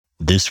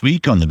This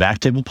week on the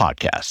Backtable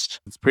Podcast.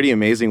 It's pretty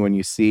amazing when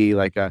you see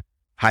like a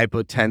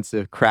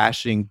hypotensive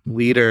crashing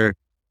bleeder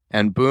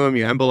and boom,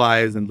 you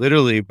embolize, and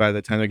literally by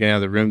the time they're getting out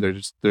of the room,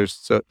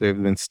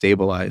 they've been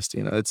stabilized.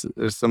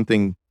 There's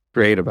something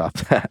great about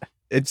that.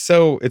 It's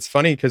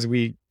funny because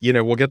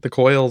we'll get the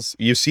coils.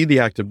 You see the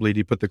active bleed,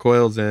 you put the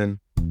coils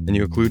in and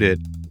you occlude it.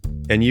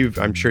 And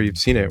I'm sure you've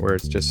seen it where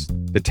it's just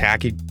the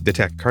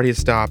tachycardia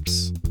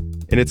stops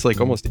and it's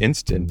like almost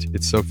instant.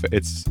 It's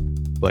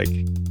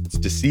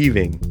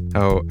deceiving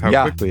how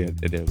quickly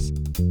it is.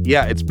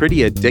 Yeah, it's pretty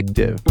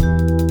addictive.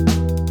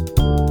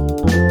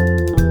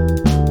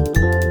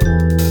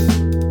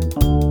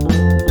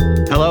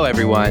 Hello,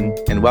 everyone,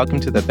 and welcome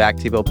to the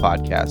Backtable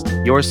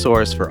Podcast, your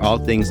source for all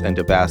things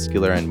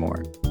endovascular and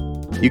more.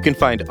 You can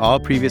find all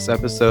previous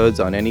episodes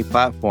on any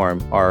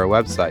platform or our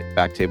website,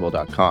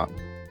 backtable.com.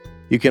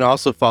 You can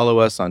also follow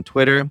us on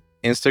Twitter,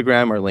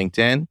 Instagram, or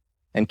LinkedIn,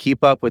 and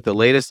keep up with the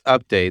latest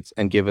updates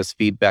and give us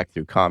feedback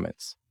through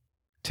comments.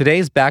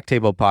 Today's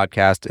Backtable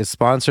Podcast is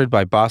sponsored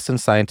by Boston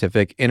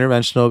Scientific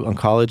Interventional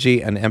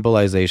Oncology and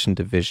Embolization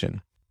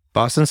Division.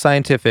 Boston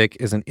Scientific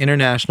is an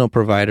international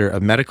provider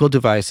of medical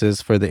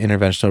devices for the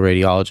interventional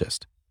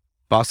radiologist.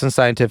 Boston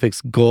Scientific's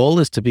goal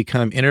is to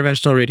become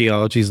interventional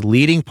radiology's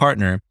leading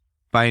partner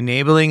by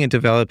enabling and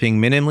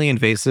developing minimally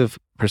invasive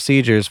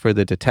procedures for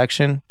the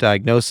detection,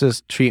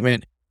 diagnosis,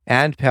 treatment,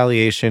 and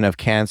palliation of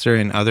cancer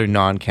and other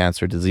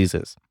non-cancer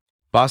diseases.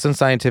 Boston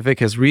Scientific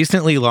has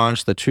recently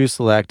launched the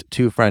TruSelect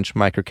 2 French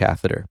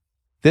microcatheter.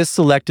 This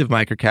selective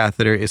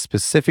microcatheter is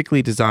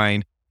specifically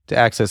designed to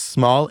access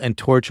small and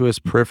tortuous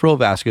peripheral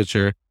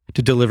vasculature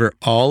to deliver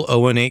all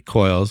 018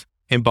 coils,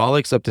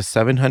 embolics up to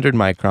 700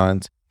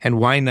 microns, and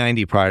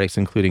Y90 products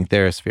including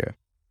TheraSphere.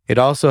 It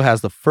also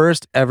has the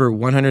first ever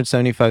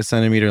 175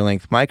 centimeter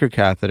length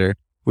microcatheter,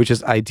 which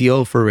is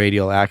ideal for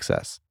radial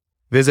access.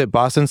 Visit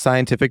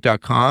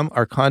bostonscientific.com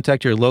or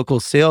contact your local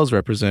sales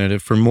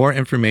representative for more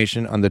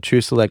information on the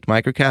TruSelect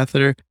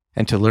microcatheter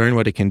and to learn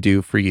what it can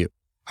do for you.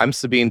 I'm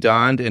Sabine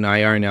Dond in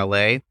IR in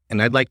LA,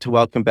 and I'd like to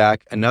welcome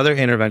back another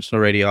interventional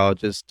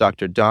radiologist,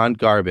 Dr. Don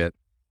Garbett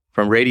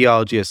from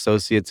Radiology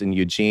Associates in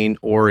Eugene,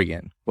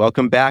 Oregon.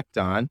 Welcome back,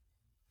 Don.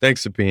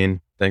 Thanks,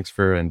 Sabine. Thanks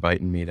for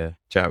inviting me to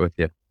chat with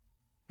you.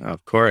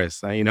 Of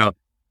course.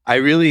 I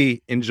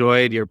really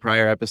enjoyed your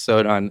prior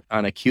episode on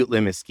acute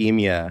limb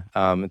ischemia.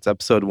 It's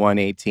episode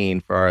 118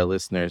 for our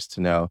listeners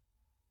to know.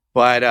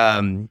 But,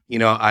 I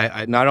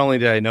not only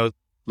did I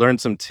learn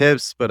some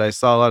tips, but I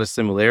saw a lot of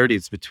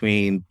similarities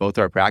between both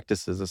our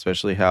practices,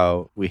 especially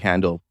how we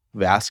handle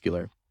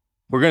vascular.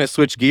 We're going to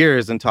switch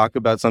gears and talk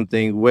about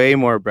something way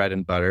more bread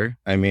and butter.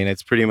 I mean,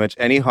 it's pretty much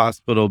any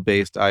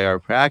hospital-based IR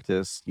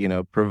practice,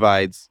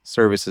 provides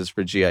services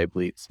for GI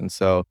bleeds. And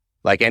so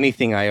like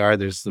anything IR,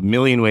 there's a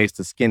million ways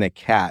to skin a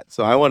cat.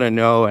 So I want to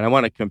know, and I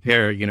want to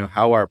compare,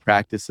 how our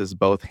practices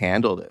both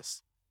handle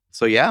this.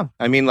 So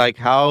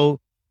how,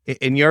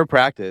 in your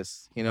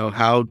practice,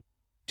 how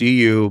do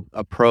you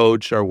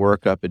approach or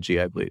work up a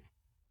GI bleed?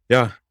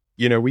 Yeah.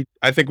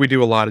 I think we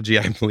do a lot of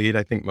GI bleed.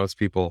 I think most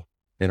people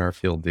in our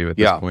field do at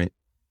this point.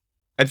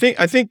 I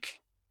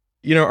think,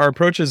 our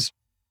approach is,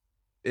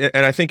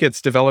 and I think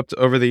it's developed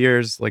over the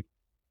years. Like,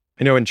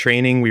 in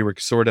training, we were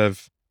sort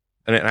of,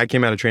 and I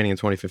came out of training in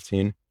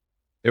 2015.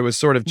 It was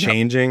sort of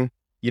changing.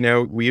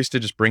 We used to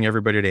just bring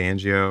everybody to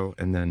angio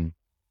and then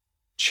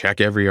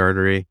check every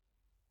artery,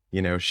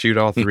 shoot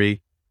all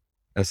three,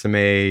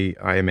 SMA,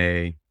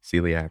 IMA,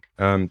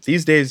 celiac.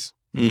 These days,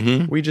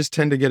 we just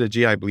tend to get a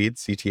GI bleed,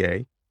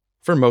 CTA,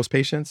 for most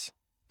patients.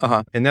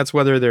 And that's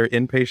whether they're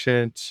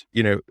inpatient,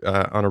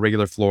 on a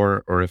regular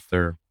floor, or if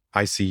they're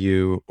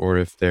ICU, or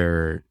if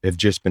they've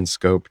just been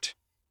scoped.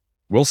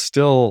 We'll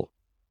still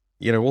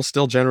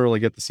generally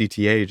get the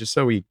CTA just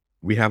so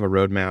we have a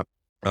roadmap.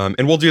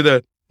 And we'll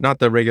do not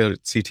the regular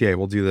CTA,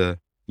 we'll do the,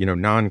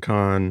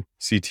 non-con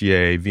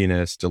CTA,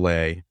 venous,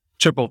 delay.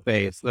 Triple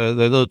phase, the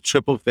little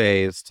triple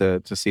phase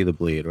to see the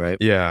bleed, right?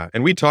 Yeah.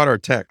 And we taught our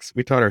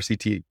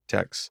CT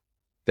techs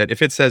that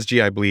if it says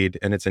GI bleed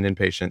and it's an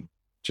inpatient,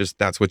 just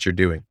that's what you're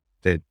doing.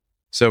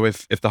 So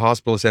if the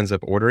hospitalist ends up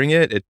ordering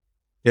it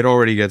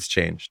already gets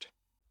changed.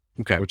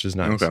 Okay. Which is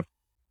nice. Okay.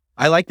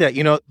 I like that.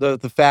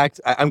 The fact,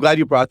 I'm glad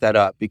you brought that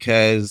up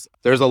because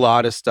there's a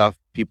lot of stuff,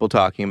 people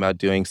talking about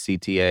doing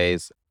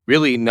CTAs,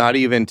 really not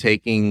even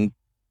taking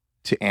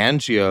to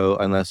angio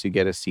unless you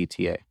get a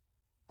CTA.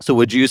 So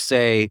would you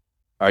say,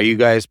 are you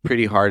guys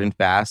pretty hard and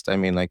fast? I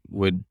mean, like,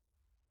 would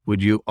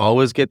you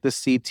always get the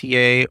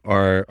CTA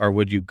or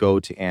would you go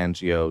to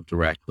angio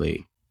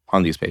directly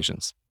on these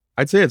patients?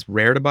 I'd say it's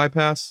rare to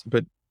bypass,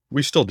 but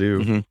we still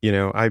do.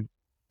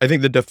 I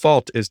think the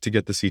default is to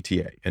get the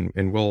CTA and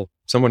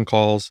someone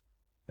calls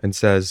and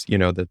says,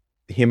 the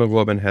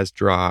hemoglobin has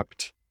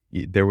dropped.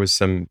 There was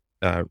some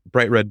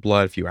bright red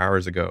blood a few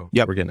hours ago.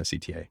 Yep. We're getting a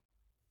CTA.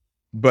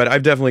 But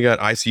I've definitely got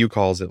ICU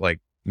calls at like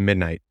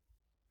midnight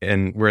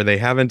and where they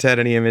haven't had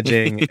any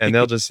imaging and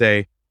they'll just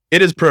say, we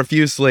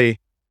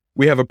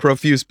have a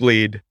profuse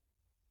bleed.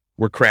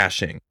 We're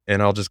crashing.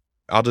 And I'll just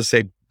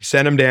say,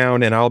 send them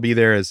down and I'll be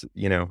there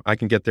I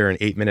can get there in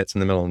 8 minutes in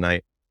the middle of the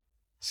night.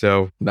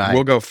 So Nice.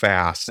 we'll go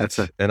fast.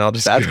 And I'll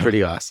just That's go.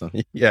 pretty awesome.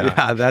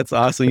 Yeah. That's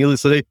awesome. You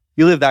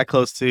live that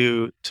close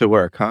to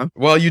work, huh?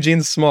 Well,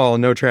 Eugene's small,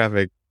 no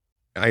traffic.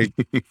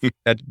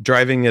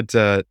 Driving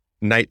at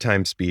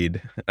nighttime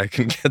speed, I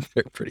can get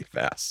there pretty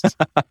fast.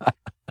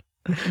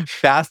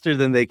 Faster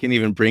than they can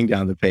even bring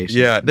down the patient.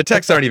 Yeah, the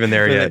techs aren't even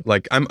there yet.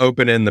 Like I'm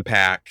opening the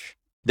pack.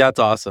 That's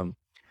awesome.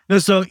 No,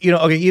 so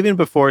okay, even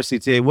before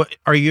CTA, what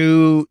are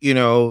you?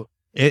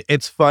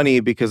 It's funny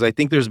because I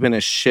think there's been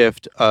a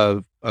shift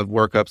of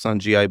workups on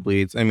GI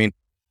bleeds. I mean,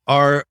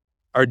 our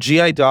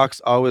GI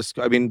docs always.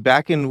 I mean,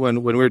 back in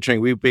when we were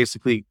training, we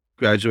basically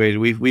graduated.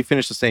 We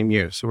finished the same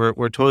year, so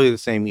we're totally the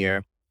same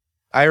year.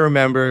 I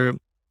remember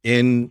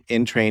in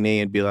training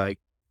and be like,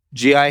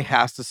 GI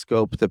has to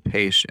scope the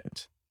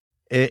patient.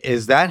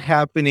 Is that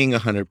happening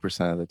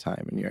 100% of the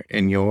time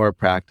in your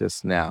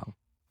practice now?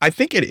 I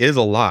think it is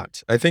a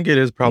lot. I think it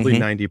is probably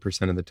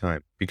 90% of the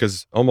time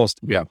because almost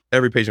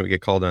every patient we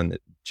get called on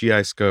that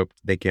GI scoped,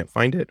 they can't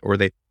find it or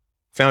they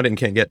found it and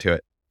can't get to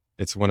it.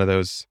 It's one of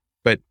those.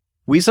 But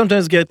we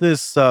sometimes get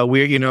this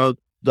weird,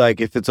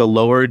 like if it's a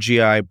lower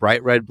GI,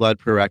 bright red blood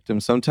per rectum,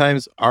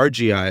 sometimes our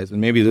GIs,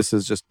 and maybe this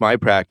is just my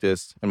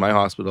practice in my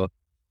hospital,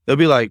 they'll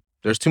be like,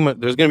 there's going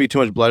to be too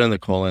much blood in the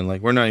colon.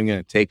 Like we're not even going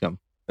to take them.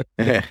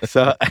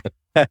 So,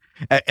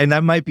 and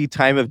that might be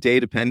time of day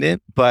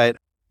dependent, but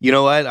you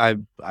know what?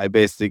 I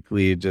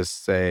basically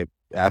just say,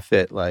 F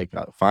it, like,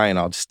 fine,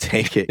 I'll just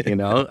take it.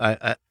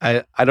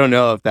 I don't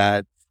know if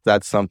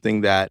that's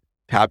something that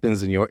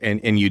happens in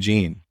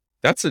Eugene.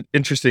 That's an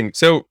interesting.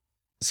 So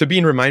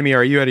Sabine, remind me,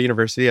 are you at a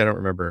university? I don't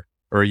remember.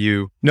 Or are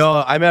you?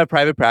 No, I'm at a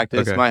private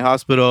practice. Okay. My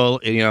hospital,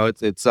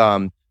 it's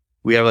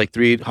we have like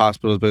 3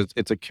 hospitals, but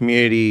it's a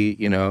community,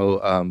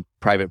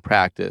 private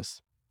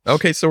practice.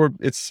 Okay. So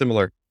it's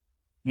similar.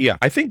 Yeah.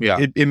 I think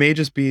it may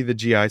just be the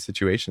GI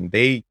situation.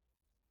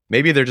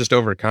 Maybe they're just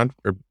or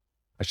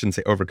I shouldn't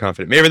say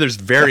overconfident. Maybe they're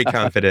just very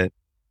confident.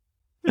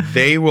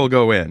 They will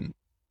go in.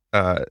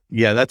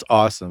 Yeah, that's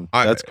awesome.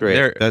 That's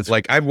great. That's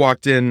like I've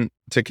walked in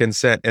to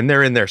consent and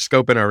they're in there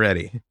scoping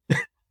already.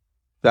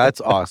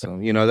 That's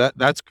awesome.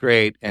 That's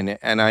great. And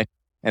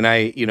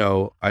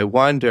I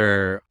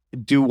wonder,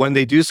 when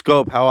they do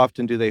scope, how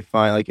often do they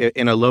find, like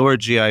in a lower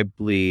GI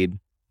bleed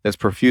that's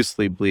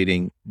profusely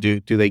bleeding, do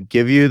they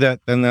give you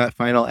that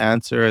final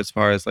answer as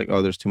far as like,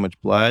 oh, there's too much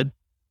blood?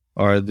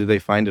 Or do they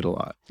find it a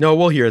lot? No,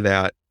 we'll hear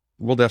that.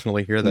 We'll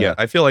definitely hear that. Yeah.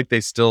 I feel like they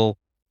still,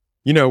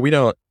 I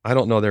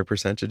don't know their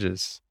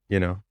percentages,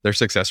 their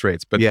success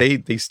rates, but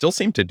they still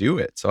seem to do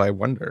it. So I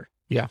wonder.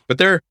 Yeah. But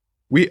they're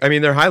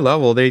high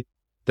level.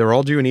 They're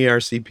all doing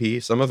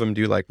ERCP. Some of them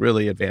do like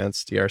really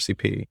advanced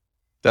ERCP.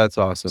 That's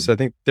awesome. So I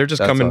think they're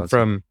just coming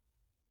from,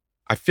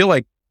 I feel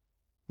like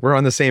we're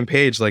on the same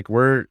page. Like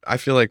I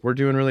feel like we're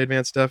doing really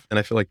advanced stuff and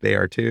I feel like they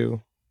are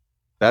too.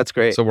 That's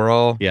great. So we're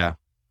all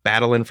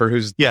battling for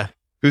who's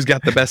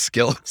got the best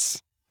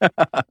skills.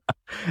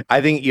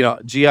 I think,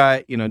 GI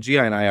and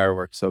IR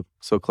work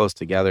so close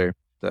together.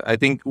 I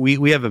think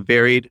we have a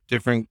varied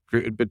different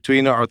group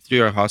between our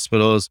 3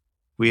 hospitals.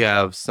 We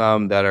have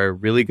some that are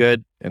really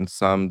good and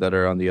some that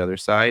are on the other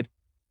side.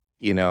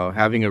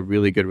 Having a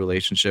really good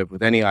relationship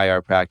with any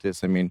IR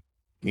practice. I mean,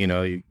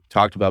 you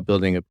talked about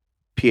building a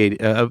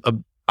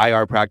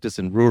IR practice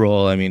in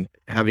rural. I mean,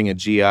 having a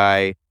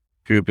GI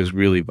group is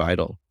really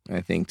vital,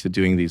 I think, to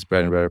doing these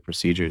bread and butter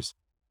procedures.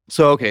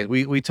 So, okay,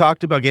 we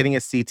talked about getting a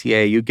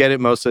CTA. You get it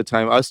most of the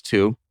time, us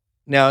too.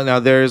 Now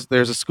there's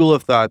a school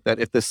of thought that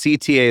if the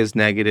CTA is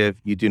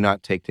negative, you do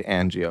not take to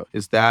angio.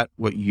 Is that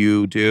what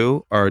you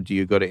do, or do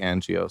you go to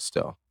angio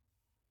still?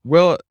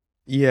 Well,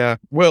 yeah.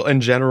 Well, in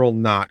general,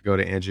 not go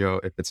to angio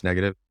if it's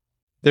negative.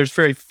 There's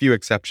very few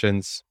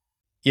exceptions.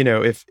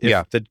 If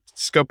the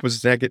scope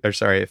was negative,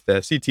 if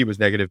the CT was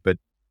negative, but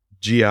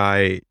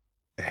GI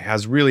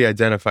has really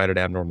identified an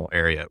abnormal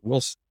area,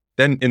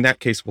 then in that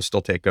case, we'll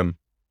still take them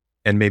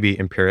and maybe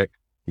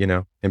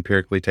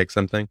empirically take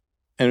something.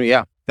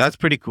 And that's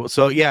pretty cool.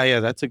 So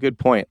that's a good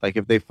point. Like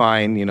if they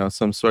find,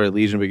 some sort of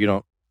lesion,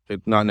 but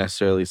it's not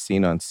necessarily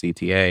seen on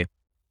CTA,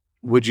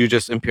 would you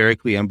just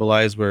empirically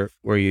embolize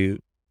where you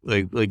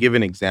like give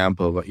an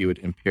example of what you would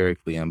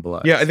empirically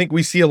embolize? Yeah, I think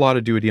we see a lot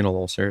of duodenal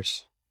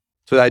ulcers.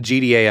 So that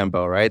GDA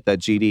embo, right? That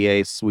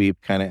GDA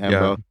sweep kind of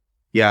embo.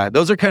 Yeah,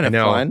 those are kind of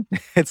fun.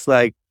 It's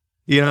like,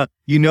 you're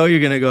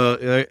going to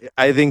go,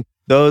 I think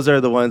those are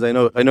the ones I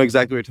know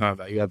exactly what you're talking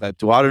about. You have that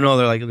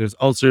duodenal, there's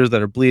ulcers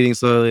that are bleeding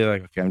slowly.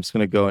 Like, okay, I'm just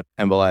going to go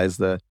and embolize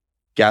the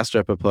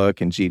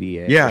gastroepipoic and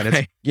GDA. Yeah. Right? And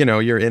it's,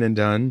 you're in and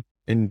done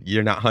and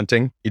you're not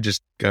hunting. You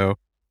just go.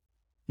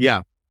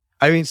 Yeah.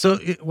 I mean, so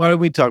why don't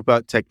we talk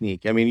about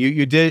technique? I mean,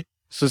 you did,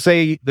 so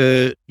say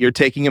you're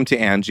taking them to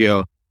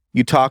angio.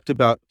 You talked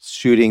about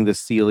shooting the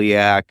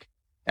celiac,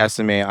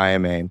 SMA,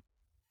 IMA.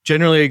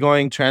 Generally, you're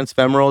going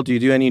transfemoral. Do you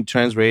do any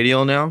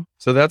transradial now?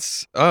 So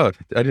I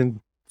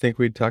didn't think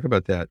we'd talk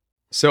about that.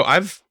 So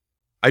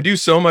I do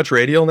so much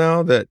radial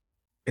now that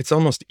it's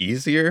almost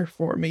easier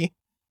for me.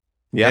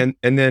 Yeah.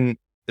 And then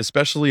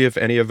especially if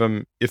any of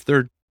them, if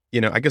they're,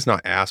 I guess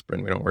not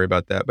aspirin, we don't worry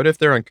about that. But if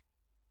they're on,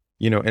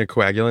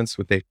 anticoagulants,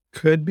 what they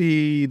could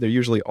be, they're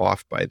usually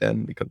off by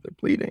then because they're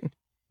bleeding.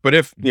 But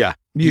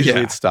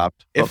usually it's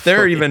stopped. If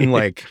they're even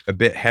like a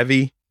bit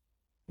heavy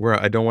where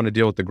I don't want to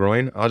deal with the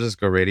groin, I'll just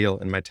go radial,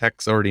 and my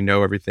techs already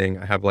know everything.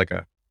 I have like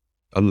a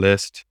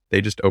list.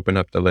 They just open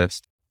up the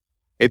list.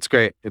 It's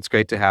great. It's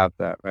great to have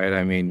that, right?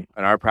 I mean,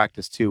 in our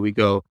practice too, we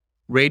go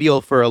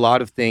radial for a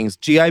lot of things.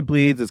 GI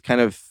bleeds is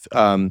kind of,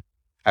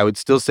 I would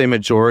still say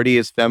majority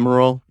is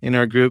femoral in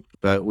our group,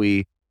 but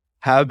we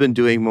have been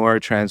doing more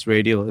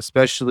transradial,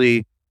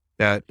 especially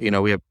that,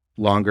 we have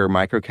longer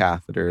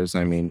microcatheters.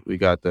 I mean, we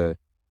got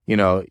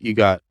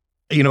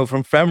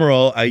from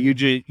femoral, I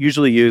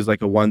usually use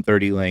like a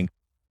 130 length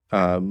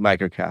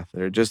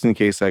microcatheter, just in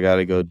case I got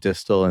to go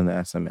distal in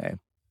the SMA.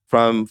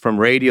 From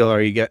radial,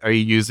 are you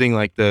using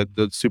like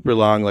the super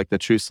long, like the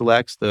True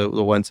Selects, the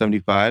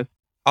 175?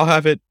 I'll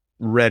have it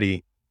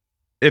ready.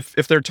 If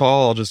they're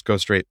tall, I'll just go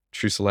straight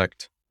True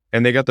Select,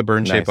 and they got the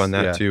burn shape on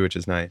that too, which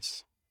is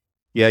nice.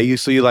 Yeah, you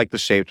like the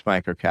shaped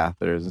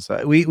microcatheters and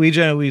stuff. We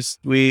generally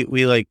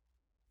we like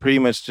pretty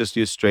much just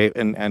use straight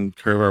and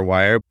curve our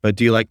wire. But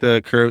do you like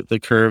the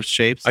curved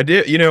shapes? I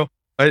did.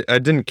 I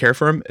didn't care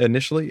for them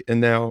initially,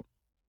 and now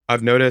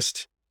I've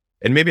noticed,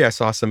 and maybe I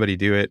saw somebody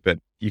do it, but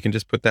you can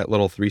just put that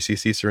little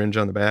 3cc syringe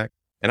on the back,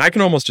 and I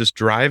can almost just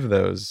drive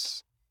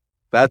those.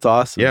 That's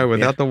awesome. Yeah,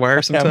 without the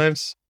wire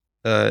sometimes.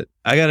 I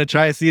gotta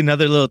try to see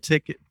another little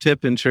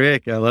tip and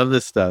trick. I love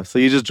this stuff. So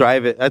you just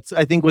drive it. That's,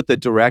 I think, what the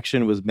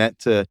direction was meant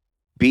to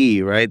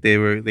be, right?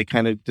 They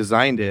kind of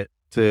designed it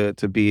to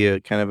be a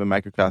kind of a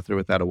microcatheter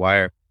without a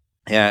wire.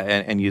 Yeah,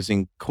 and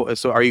using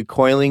so are you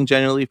coiling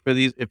generally for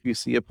these if you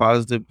see a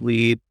positive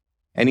bleed?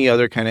 Any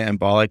other kind of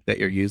embolic that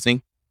you're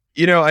using?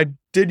 I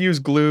did use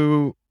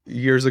glue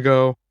years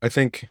ago. I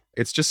think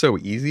it's just so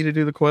easy to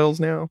do the coils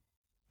now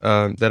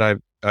that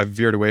I've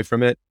veered away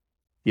from it.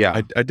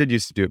 Yeah, I did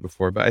used to do it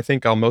before, but I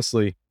think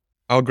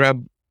I'll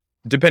grab,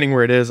 depending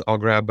where it is, I'll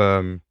grab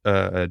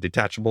a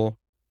detachable,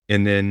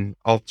 and then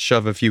I'll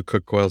shove a few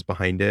Cook coils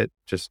behind it.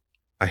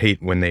 I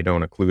hate when they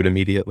don't occlude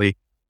immediately.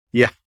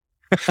 Yeah.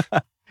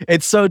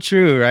 It's so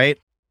true, right?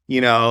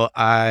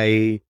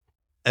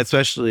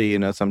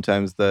 Especially,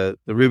 sometimes the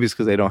rubies,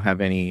 because they don't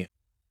have any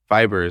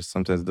fibers,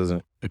 sometimes it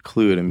doesn't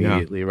occlude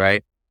immediately,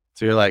 right?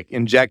 So you're like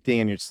injecting,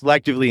 and you're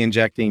selectively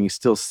injecting, you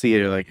still see it.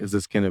 You're like, is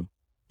this going to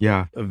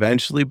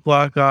eventually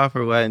block off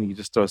or what? And you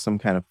just throw some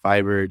kind of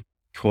fibered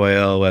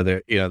coil,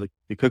 whether, the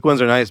Cook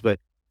ones are nice, but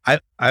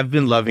I've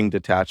been loving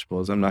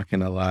detachables. I'm not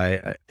going to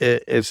lie.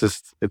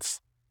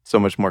 It's so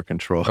much more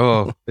control.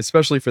 Oh,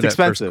 especially for that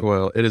expensive. First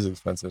coil. It is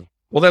expensive.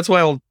 Well, that's why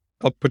I'll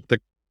put the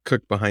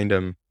Cook behind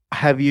them.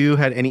 Have you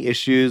had any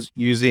issues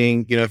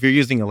using, if you're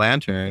using a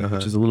lantern,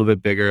 which is a little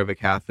bit bigger of a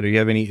catheter, you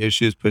have any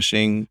issues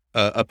pushing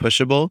a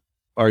pushable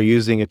or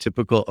using a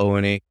typical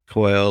ONA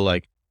coil,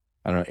 like,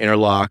 I don't know,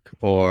 Interlock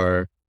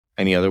or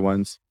any other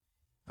ones?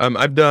 I'll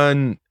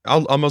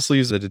mostly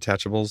use the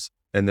detachables,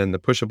 and then the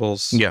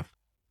pushables. Yeah.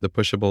 The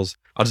pushables,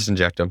 I'll just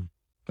inject them.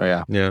 Oh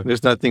yeah. Yeah.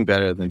 There's nothing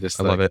better than just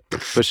love it.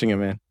 Pushing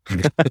them in.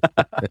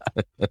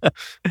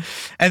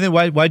 And then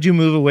why'd you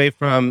move away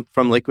from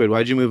liquid?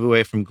 Why'd you move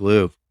away from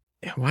glue?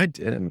 Yeah, why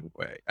did I move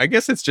away? I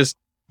guess it's just,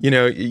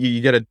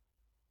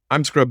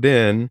 I'm scrubbed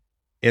in,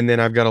 and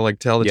then I've got to like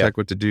tell the tech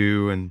what to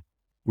do. And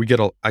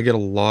I get a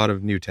lot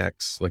of new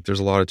techs. Like there's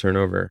a lot of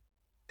turnover,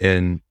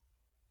 and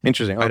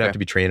interesting. I'd have to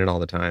be training all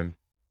the time.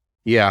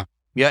 Yeah.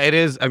 Yeah, it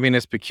is. I mean,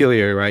 it's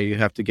peculiar, right? You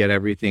have to get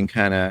everything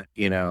kind of,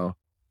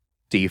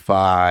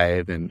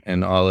 D5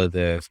 and all of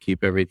this,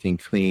 keep everything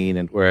clean.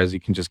 And whereas you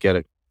can just get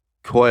a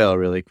coil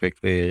really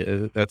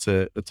quickly. That's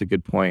a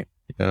good point.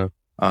 Yeah.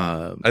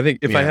 I think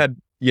if I had,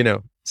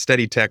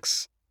 steady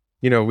techs,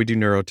 we do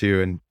neuro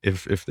too. And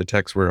if the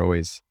techs were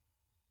if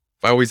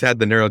I always had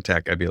the neuro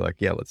tech, I'd be like,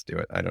 yeah, let's do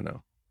it. I don't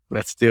know.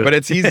 Let's do it. But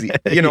it's easy.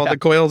 The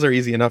coils are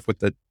easy enough with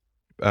the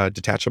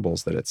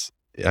detachables that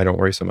I don't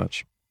worry so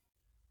much.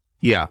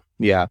 Yeah.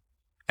 Yeah.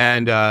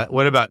 And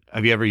what about,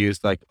 have you ever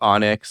used like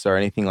Onyx or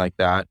anything like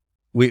that?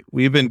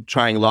 We've been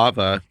trying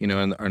Lava, in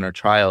our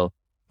trial,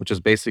 which is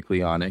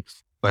basically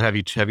Onyx. But have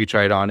you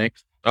tried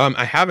Onyx?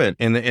 I haven't.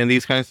 In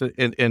these kinds of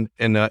in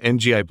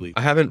GI bleeds.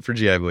 I haven't for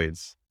GI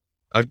bleeds.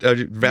 I've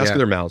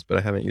vascular mouths, but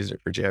I haven't used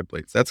it for GI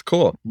bleeds. That's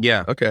cool.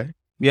 Yeah. Okay.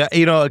 Yeah.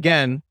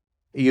 Again,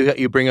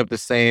 you bring up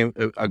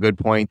a good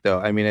point though.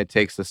 I mean, it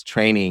takes this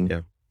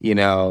training.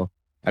 Yeah.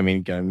 I mean,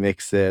 you gotta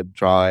mix it,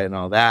 draw it, and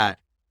all that,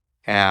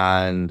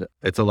 and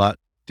it's a lot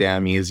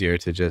damn easier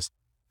to just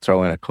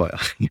throw in a coil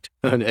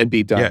and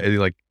be done. Yeah, it's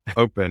like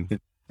open,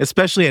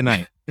 especially at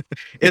night.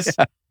 It's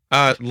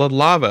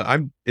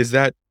Lava. Is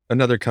that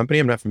another company?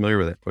 I'm not familiar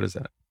with it. What is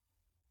that?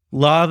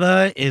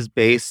 Lava is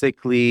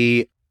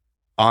basically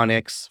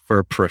Onyx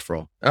for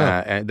peripheral. Oh.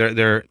 And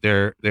they're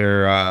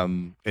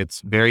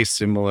it's very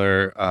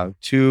similar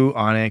to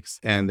Onyx,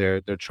 and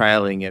they're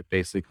trialing it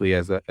basically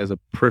as a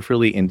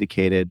peripherally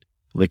indicated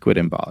liquid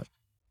embolic,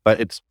 but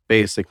it's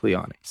basically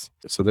Onyx.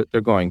 So they're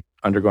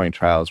undergoing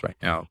trials right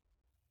now.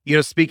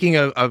 Speaking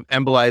of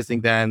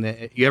embolizing,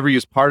 then you ever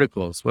use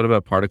particles? What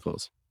about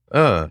particles?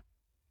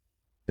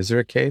 Is there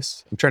a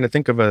case? I'm trying to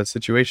think of a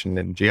situation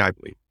in GI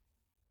bleed.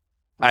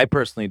 I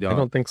personally don't. I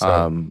don't think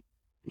so.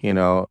 You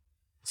know,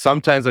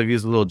 sometimes I've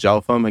used a little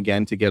gel foam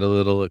again to get a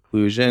little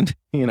occlusion,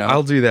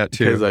 I'll do that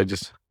too. because I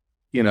just,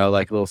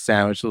 like a little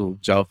sandwich, a little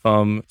gel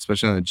foam,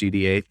 especially on the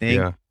GDA thing.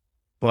 Yeah.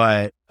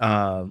 But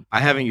I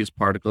haven't used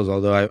particles,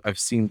 although I've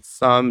seen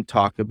some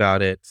talk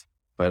about it,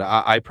 but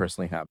I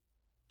personally have.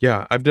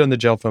 Yeah, I've done the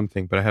gel foam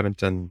thing, but I haven't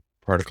done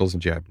particles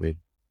and GI bleed.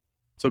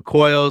 So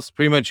coils,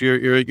 pretty much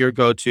your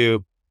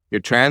go-to,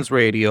 your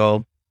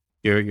transradial,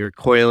 you're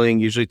coiling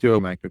usually through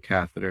a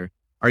microcatheter.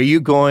 Are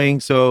you going,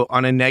 so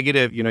on a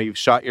negative, you've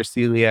shot your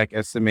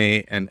celiac,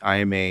 SMA, and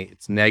IMA,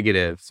 it's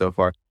negative so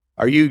far.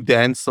 Are you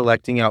then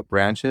selecting out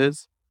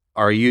branches?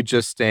 Or are you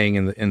just staying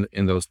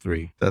in those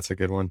three? That's a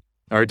good one.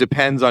 Or it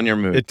depends on your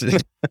mood.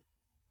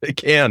 It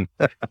can.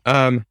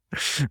 But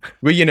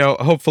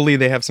hopefully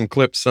they have some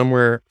clips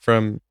somewhere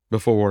from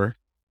before,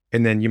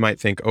 and then you might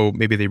think, oh,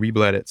 maybe they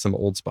rebled at some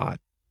old spot.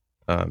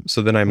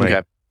 So then I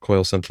might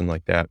coil something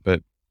like that.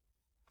 But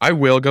I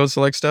will go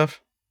select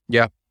stuff.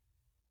 Yeah.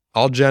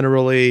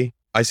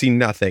 I see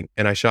nothing,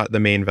 and I shot the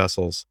main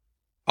vessels.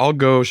 I'll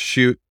go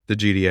shoot the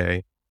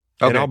GDA,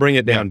 and I'll bring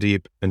it down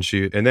deep and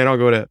shoot, and then I'll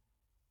go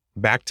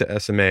back to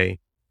SMA,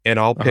 and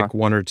I'll pick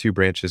one or two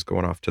branches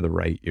going off to the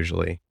right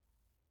usually.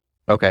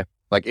 Okay,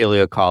 like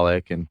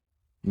ileocolic and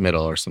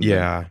middle or something.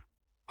 Yeah,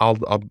 I'll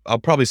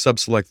probably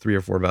sub-select 3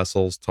 or 4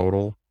 vessels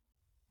total.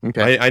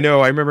 Okay, I know.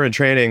 I remember in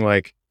training,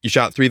 like you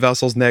shot 3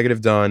 vessels,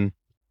 negative, done.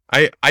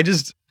 I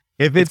just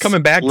if it's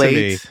coming back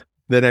late to me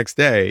the next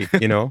day,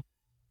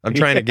 I'm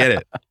trying to get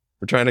it.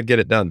 We're trying to get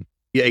it done.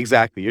 Yeah,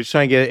 exactly. You're just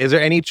trying to get it. Is there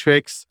any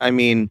tricks? I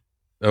mean,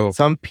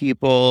 some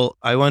people,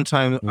 I one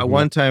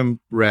time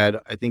read,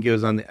 I think it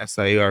was on the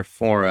SIR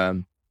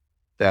forum,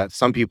 that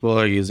some people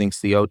are using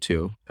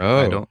CO2.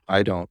 Oh.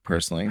 I don't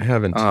personally. I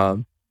haven't.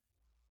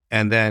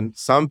 And then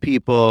some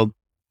people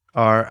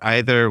are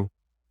either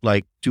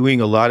like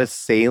doing a lot of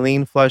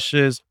saline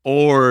flushes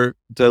or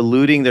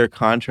diluting their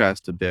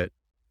contrast a bit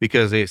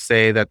because they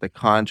say that the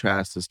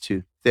contrast is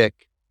too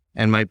thick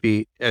and might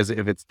be, as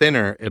if it's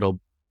thinner,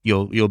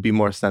 you'll be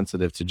more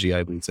sensitive to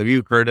GI bleeds. Have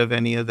you heard of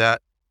any of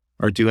that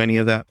or do any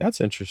of that?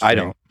 That's interesting. I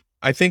don't.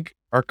 I think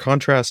our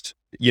contrast,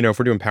 if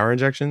we're doing power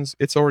injections,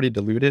 it's already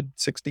diluted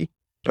 60.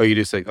 Oh, you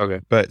do say, okay.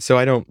 But so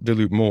I don't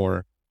dilute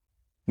more.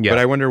 Yeah. But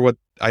I wonder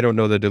I don't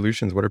know the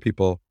dilutions. What are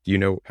people, do you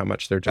know how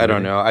much they're diluting? I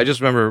don't know. I just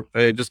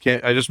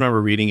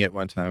remember reading it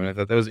one time and I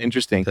thought that was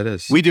interesting. That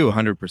is. We do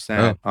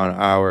 100% on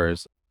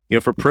ours.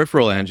 For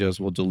peripheral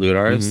angios, we'll dilute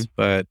ours,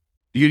 but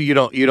you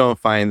don't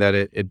find that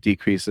it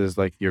decreases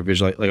like your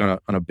visual, like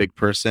on a big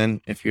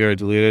person. If you're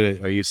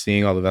diluted, are you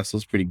seeing all the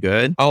vessels pretty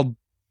good?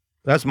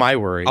 That's my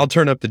worry. I'll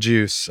turn up the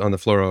juice on the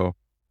fluoro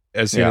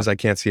as soon as I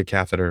can't see a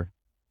catheter.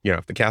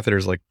 If the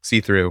catheter's like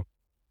see-through,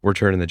 we're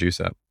turning the juice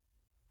up.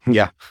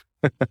 Yeah.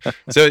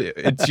 So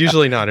it's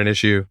usually not an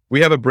issue. We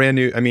have a brand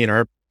new,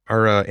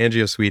 our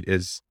angio suite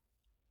is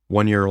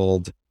 1 year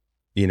old,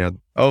 for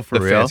the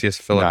real?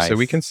 fanciest Philips. Nice. So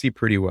we can see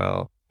pretty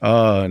well.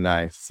 Oh,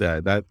 nice.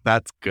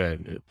 That's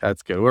good.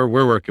 That's good. We're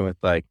working with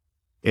like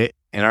it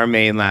in our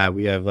main lab.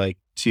 We have like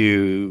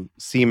 2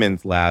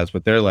 Siemens labs,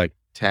 but they're like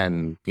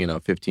 10,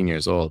 15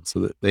 years old.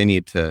 So they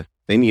need an upgrade.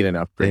 They need an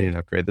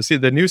upgrade.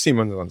 The new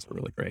Siemens ones are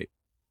really great.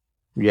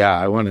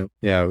 Yeah,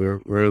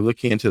 we're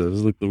looking into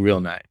those. Look real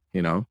nice,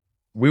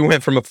 We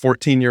went from a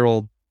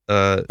 14-year-old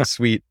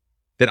suite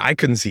that I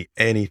couldn't see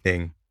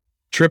anything.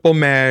 Triple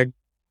mag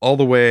all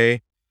the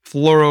way,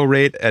 fluoro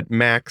rate at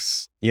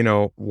max,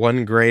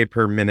 1 gray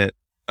per minute.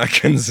 I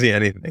couldn't see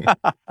anything.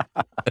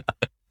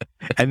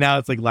 And now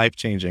it's like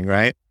life-changing,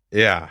 right?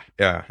 Yeah.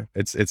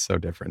 It's so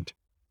different.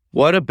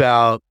 What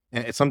about,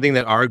 it's something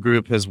that our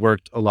group has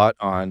worked a lot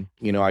on,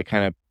 I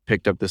kind of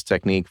picked up this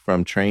technique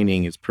from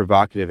training, is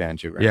provocative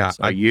angiograms. Yeah.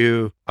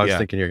 I was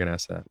thinking you're going to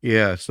ask that.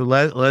 Yeah. So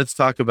let's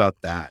talk about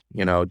that.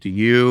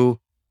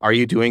 Are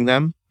you doing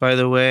them, by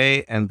the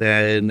way? And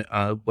then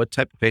what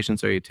type of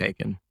patients are you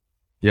taking?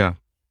 Yeah.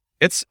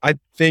 I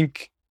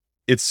think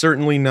it's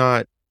certainly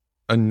not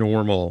a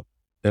normal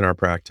in our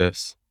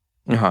practice.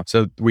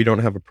 So we don't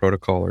have a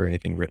protocol or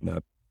anything written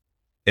up.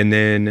 And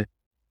then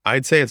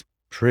I'd say it's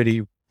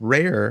pretty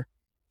rare.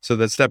 So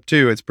that's step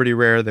 2. It's pretty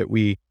rare that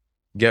we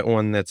get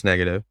one that's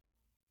negative.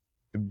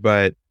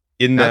 But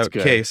in that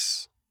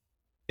case,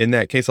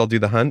 I'll do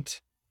the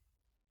hunt.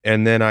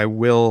 And then I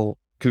will,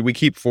 because we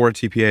keep 4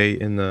 TPA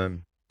in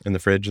the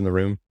fridge in the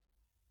room.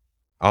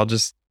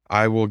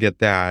 I will get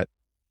that.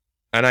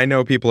 And I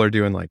know people are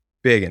doing like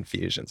big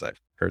infusions. I've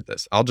heard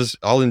this.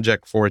 I'll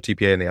inject 4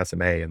 TPA in the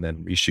SMA and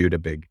then reshoot a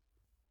big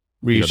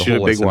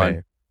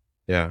one.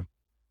 Yeah.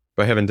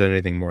 But I haven't done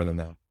anything more than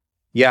that.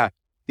 Yeah.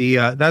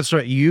 That's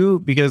right.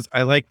 Because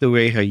I like the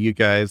way how you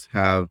guys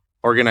have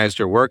organized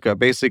your workup.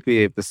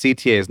 Basically, if the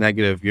CTA is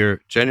negative,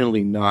 you're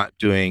generally not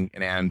doing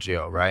an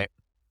angio, right?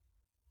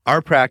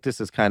 Our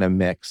practice is kind of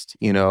mixed.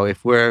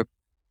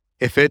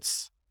 If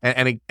it's,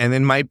 and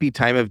it might be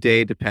time of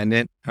day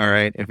dependent. All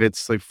right. If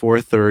it's like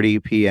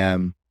 4:30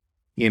 PM,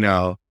 and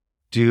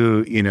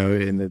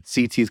the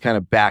CT is kind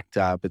of backed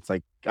up, it's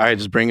like, all right,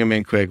 just bring them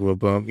in quick. We'll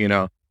boom,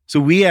 So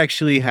we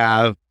actually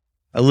have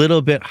a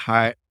little bit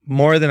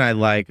more than I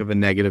like of a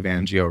negative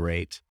angio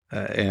rate.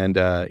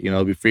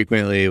 We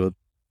frequently will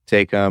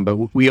take them,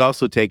 but we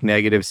also take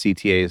negative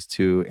CTAs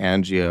to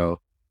angio,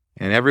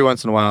 and every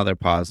once in a while they're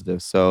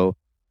positive. So,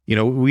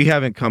 we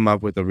haven't come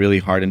up with a really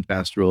hard and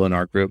fast rule in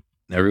our group.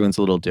 Everyone's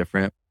a little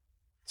different.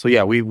 So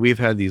yeah, we've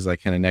had these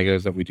like kind of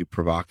negatives that we do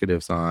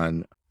provocatives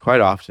on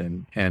quite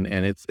often, and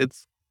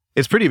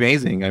it's pretty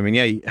amazing. I mean,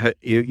 yeah,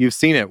 you've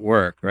seen it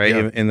work, right?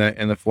 Yeah. In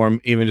the form,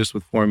 even just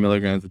with 4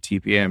 milligrams of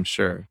TPA, I'm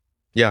sure.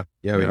 Yeah,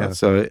 we have.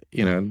 So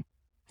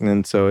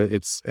and so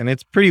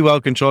it's pretty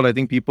well controlled. I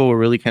think people were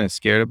really kind of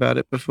scared about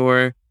it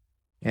before,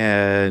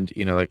 and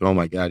like, oh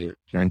my God, you're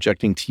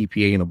injecting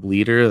TPA in a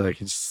bleeder.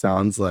 Like, it just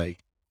sounds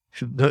like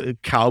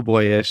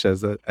cowboyish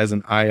as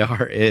an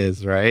IR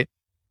is, right?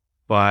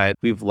 But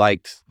we've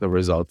liked the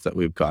results that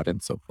we've gotten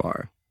so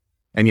far.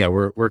 And yeah,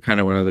 we're kind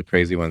of one of the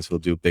crazy ones who'll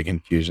do big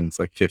infusions,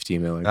 like 50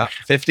 milligrams.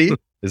 50?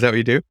 Is that what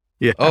you do?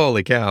 Yeah.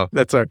 Holy cow.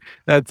 That's our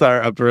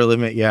upper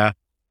limit. Yeah.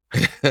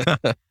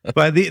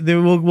 But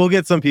we'll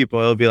get some people.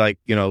 It'll be like,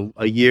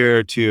 a year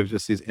or two of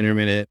just these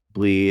intermittent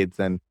bleeds,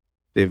 and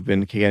they've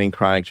been getting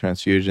chronic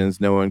transfusions.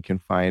 No one can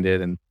find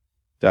it, and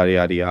yada,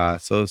 yada, yada.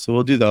 So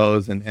we'll do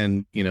those,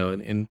 and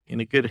in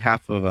a good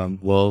half of them,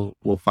 we'll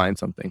find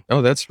something.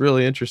 Oh, that's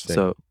really interesting.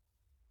 So,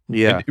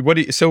 yeah. And what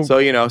do you, so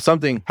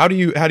something. How do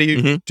you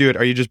do it?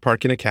 Are you just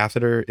parking a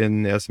catheter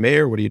in the SMA,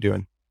 or what are you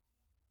doing?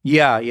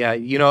 Yeah.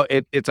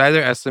 It's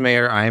either SMA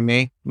or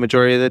IMA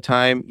majority of the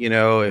time.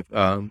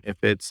 If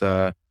it's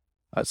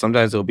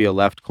sometimes it'll be a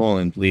left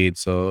colon bleed,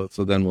 so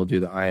then we'll do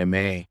the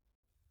IMA,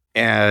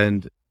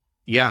 and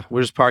yeah,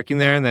 we're just parking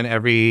there, and then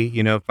every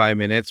 5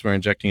 minutes we're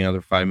injecting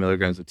another 5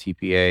 milligrams of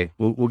TPA.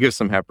 We'll give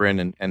some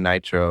heparin and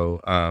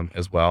nitro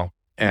as well,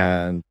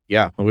 and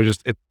yeah,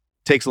 it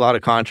takes a lot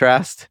of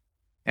contrast.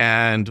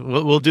 And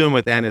we'll do them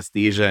with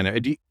anesthesia.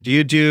 And do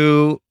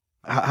you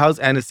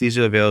how's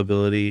anesthesia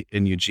availability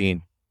in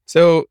Eugene?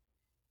 So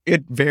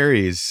it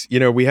varies.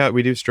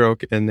 We do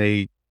stroke, and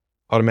they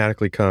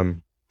automatically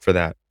come for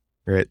that,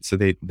 right? So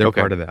they're Okay.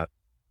 part of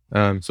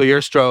that. So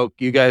your stroke,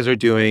 you guys are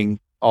doing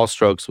all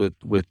strokes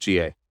with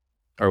GA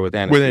or with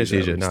anesthesia? With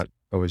anesthesia, not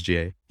always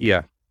GA.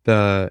 Yeah,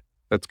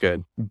 that's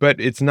good. But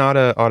it's not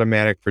a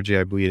automatic for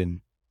GI bleeding.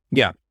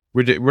 Yeah,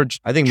 we're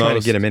just I think trying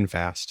most to get them in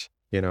fast.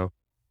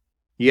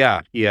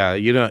 Yeah.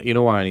 You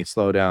don't want any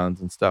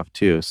slowdowns and stuff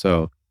too.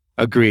 So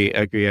agree.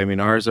 I mean,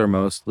 ours are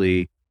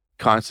mostly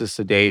conscious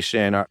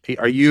sedation.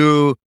 Are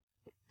you?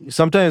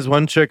 Sometimes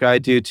one trick I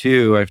do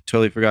too, I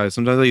totally forgot.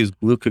 Sometimes I use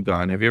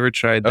glucagon. Have you ever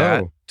tried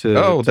that?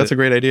 That's a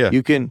great idea.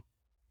 You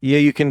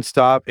can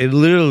stop. It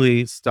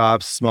literally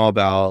stops small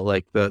bowel,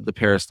 like the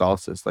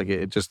peristalsis.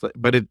 Like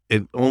but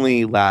it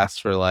only lasts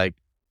for like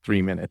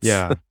 3 minutes.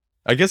 Yeah.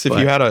 I guess if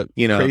you had a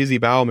crazy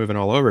bowel moving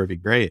all over, it'd be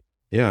great.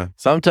 Yeah.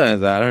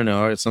 Sometimes, I don't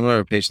know. Some of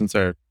our patients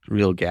are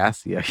real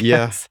gassy, I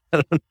guess. Yeah.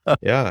 I don't know.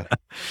 Yeah.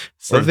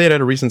 So, or if they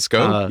had a recent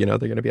scope, they're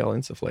going to be all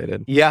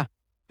insufflated. Yeah,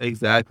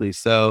 exactly.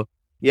 So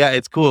yeah,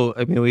 it's cool.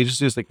 I mean, we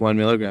just use like 1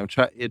 milligram.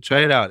 Try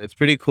it out. It's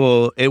pretty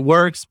cool. It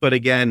works, but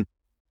again,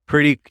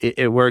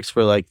 it works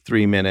for like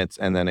 3 minutes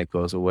and then it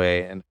goes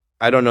away. And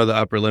I don't know the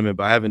upper limit,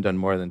 but I haven't done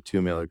more than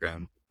 2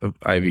 milligrams of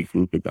IV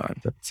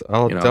glucagon.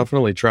 I'll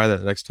definitely try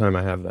that next time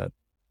I have that,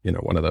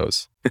 one of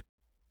those.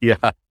 Yeah.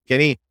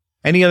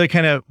 Any other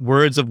kind of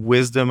words of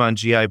wisdom on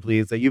GI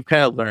bleeds that you've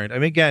kind of learned? I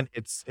mean, again,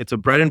 it's a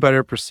bread and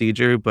butter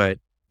procedure, but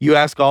you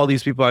ask all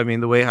these people, I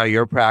mean, the way how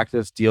your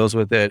practice deals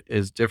with it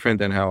is different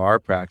than how our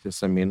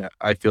practice. I mean,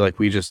 I feel like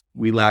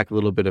we lack a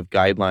little bit of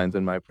guidelines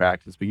in my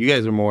practice, but you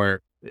guys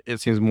are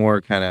it seems more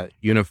kind of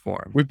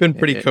uniform. We've been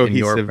pretty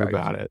cohesive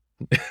about it.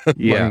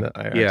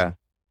 Yeah.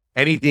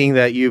 Anything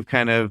that you've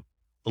kind of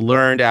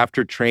learned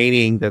after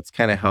training that's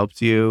kind of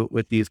helped you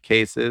with these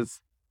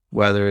cases,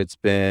 whether it's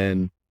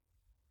been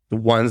the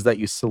ones that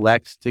you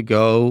select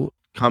to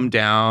come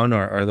down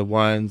or the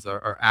ones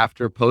or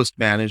after post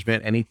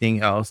management,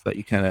 anything else that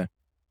you kind of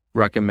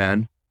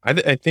recommend?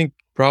 I think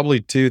probably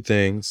 2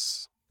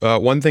 things.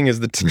 One thing is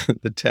the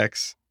tech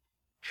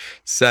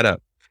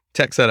setup.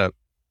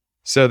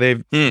 So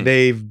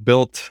they've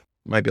built,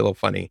 might be a little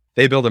funny,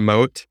 they built a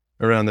moat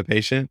around the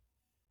patient.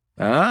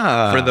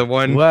 For the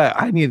one. What?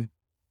 You're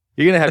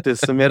going to have to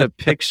submit a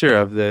picture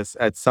of this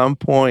at some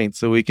point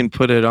so we can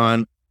put it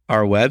on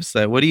our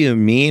website. What do you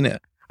mean?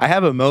 I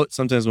have a moat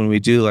sometimes when we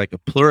do like a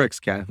Plurix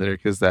catheter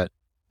because that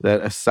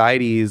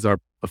ascites or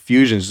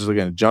effusion is just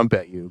going to jump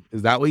at you.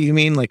 Is that what you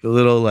mean? Like a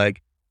little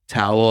like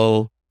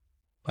towel,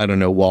 I don't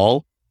know,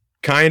 wall?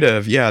 Kind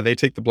of, yeah. They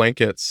take the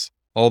blankets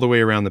all the way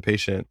around the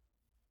patient.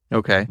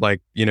 Okay. Like,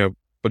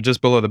 but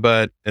just below the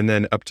butt and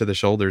then up to the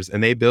shoulders.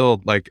 And they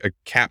build like a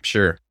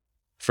capture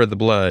for the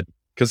blood.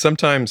 Because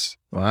sometimes,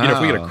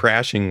 if we get a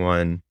crashing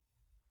one,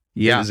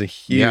 it is a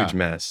huge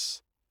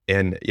mess.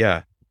 And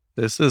yeah.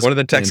 This is one of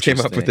the techs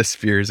came up with this a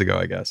few years ago,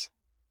 I guess.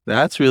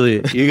 That's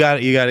really you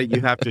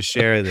have to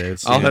share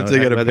this. I'll have to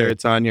get whether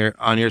it's on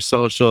your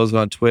socials,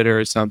 on Twitter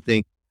or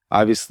something.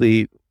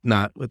 Obviously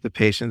not with the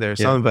patient there or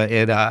something, but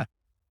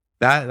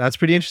That's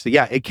pretty interesting.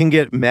 Yeah, it can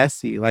get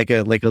messy, like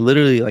a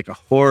literally like a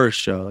horror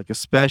show, like a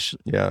special.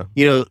 Yeah.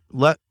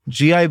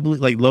 GI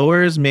like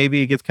lowers,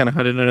 maybe it gets kind of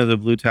hunted under the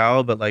blue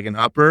towel, but like an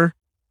upper,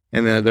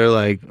 and then they're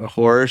like a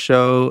horror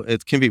show.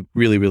 It can be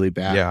really, really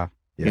bad.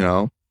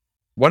 Yeah.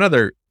 One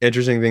other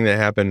interesting thing that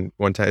happened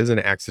one time, it was an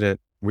accident.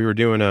 We were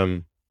doing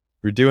an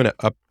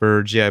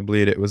upper GI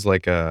bleed. It was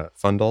like a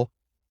fundal.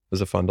 It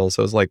was a fundal.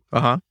 So it was like,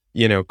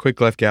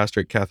 quick left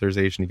gastric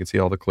catheterization. You can see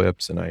all the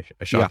clips, and I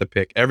shot the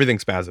pick. Everything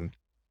spasmed.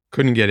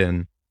 Couldn't get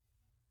in.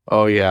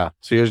 Oh yeah.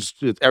 So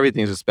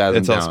everything's just spasming.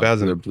 It's all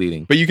spasm. They're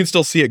bleeding. But you can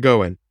still see it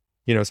going.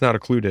 It's not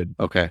occluded.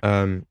 Okay.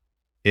 And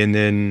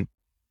then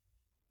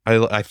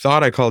I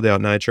thought I called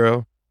out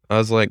nitro. I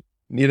was like,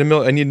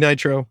 I need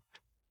nitro.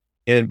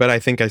 But I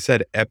think I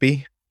said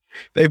epi.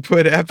 They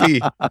put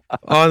epi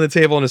on the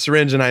table in a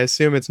syringe, and I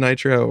assume it's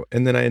nitro,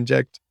 and then I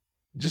inject.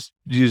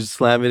 You just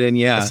slam it in,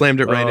 yeah. I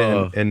slammed it right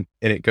in, and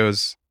it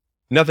goes.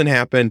 Nothing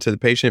happened to the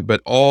patient,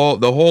 but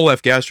the whole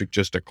left gastric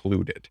just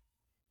occluded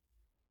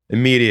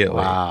immediately.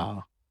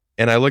 Wow.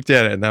 And I looked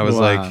at it, and I was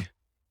like,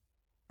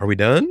 "Are we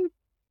done?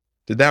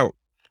 Is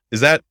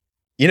that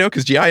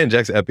because GI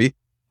injects epi?"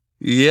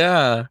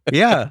 Yeah.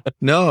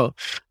 No.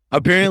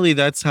 Apparently,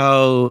 that's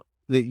how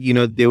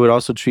they would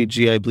also treat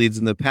GI bleeds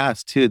in the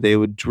past too. They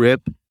would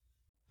drip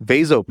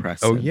vasopressin.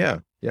 Oh yeah.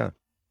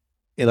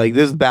 And like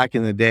this is back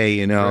in the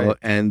day, Right.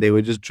 and they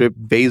would just drip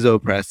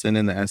vasopressin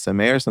in the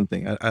SMA or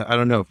something. I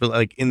don't know, for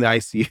like in the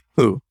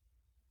ICU.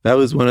 That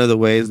was one of the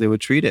ways they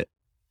would treat it.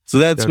 So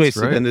that's great.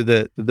 So then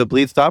did the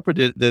bleed stop, or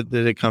did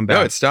it come back?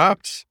 No, it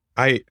stopped.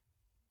 It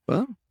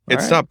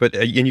stopped, but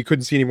and you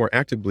couldn't see any more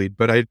active bleed.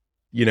 But I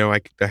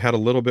had a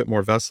little bit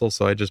more vessel,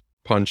 so I just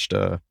punched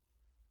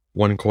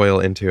one coil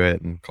into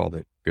it and called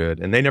it good.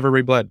 And they never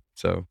rebled.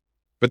 So,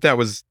 but that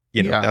was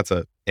that's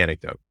a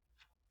anecdote.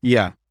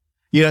 Yeah.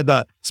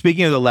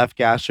 Speaking of the left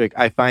gastric,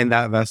 I find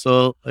that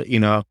vessel, you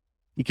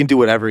can do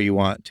whatever you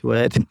want to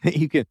it.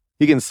 you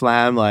can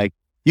slam, like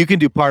you can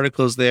do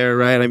particles there,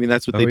 right? I mean,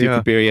 that's what they do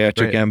for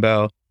bariatric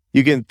endo.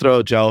 You can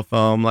throw gel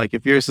foam. Like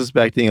if you're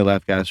suspecting a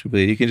left gastric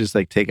bleed, you can just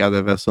like take out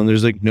the vessel, and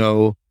there's like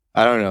no,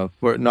 I don't know,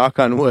 for knock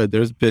on wood,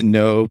 there's been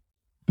no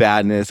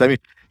badness. I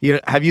mean,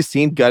 have you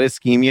seen gut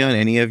ischemia in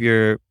any of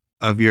your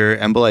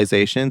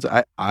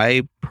embolizations?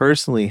 I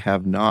personally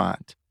have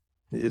not.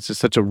 It's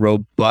just such a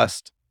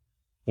robust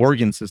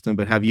organ system.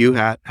 But have you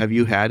had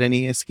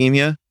any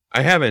ischemia?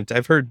 I haven't.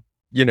 I've heard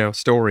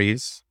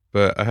stories,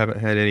 but I haven't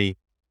had any.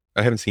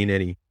 I haven't seen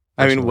any.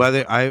 I mean, whether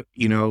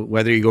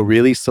you go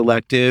really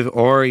selective,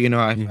 or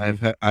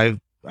I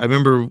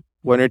remember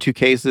one or two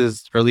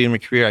cases early in my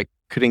career I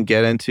couldn't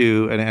get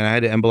into, and I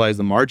had to embolize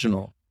the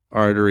marginal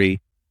artery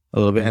a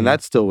little bit, and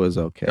that still was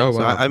okay. Oh, wow.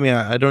 So I mean,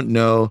 I don't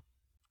know.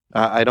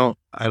 I don't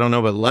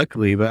know, but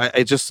luckily,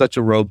 it's just such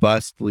a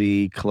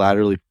robustly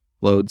collaterally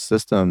flowed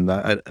system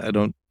that I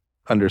don't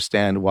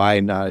understand why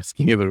not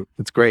ischemia, but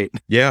it's great.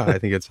 Yeah, I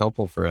think it's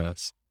helpful for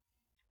us.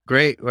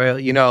 Great. Well,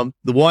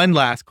 the one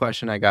last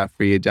question I got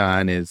for you,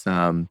 Don, is,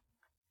 and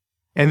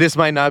this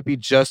might not be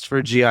just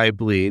for GI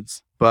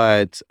bleeds,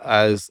 but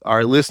as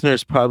our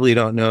listeners probably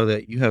don't know,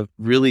 that you have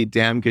really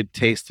damn good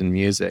taste in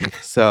music.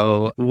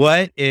 So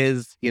what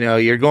is,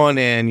 you're going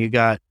in,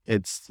 you're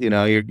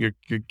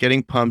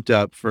getting pumped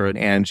up for an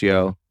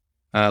angio,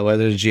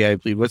 whether it's GI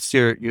bleed, what's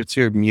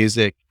your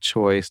music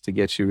choice to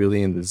get you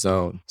really in the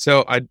zone?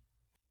 So I'm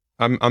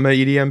an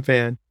EDM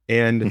fan,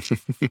 and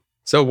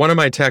so one of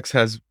my techs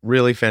has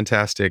really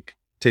fantastic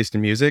taste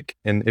in music,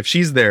 and if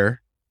she's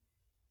there,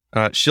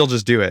 she'll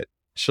just do it.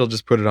 She'll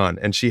just put it on,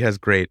 and she has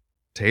great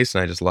taste,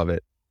 and I just love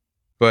it.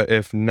 But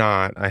if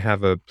not, I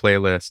have a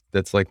playlist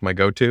that's like my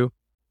go-to,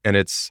 and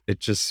it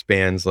just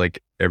spans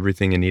like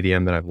everything in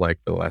EDM that I've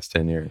liked for the last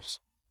 10 years.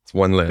 It's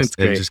one list,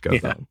 and it just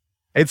goes on.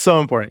 It's so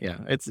important. Yeah.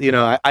 It's,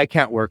 I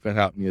can't work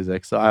without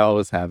music, so I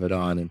always have it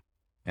on.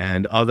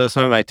 And although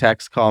some of my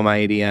techs call my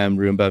EDM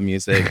Roomba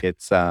music,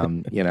 it's,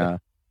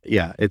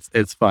 yeah,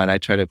 it's fun. I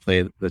try to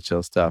play the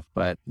chill stuff,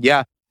 but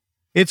yeah,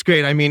 it's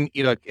great. I mean,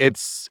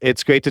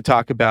 it's great to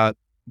talk about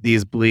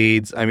these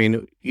bleeds. I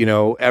mean,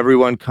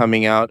 everyone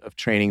coming out of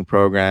training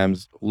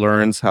programs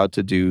learns how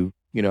to do,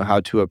 how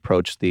to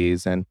approach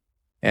these. And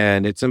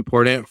it's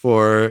important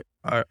for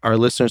our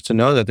listeners to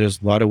know that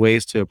there's a lot of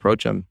ways to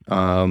approach them.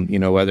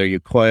 Whether you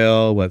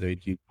coil, whether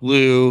you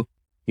glue,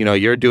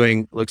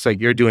 looks like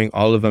you're doing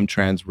all of them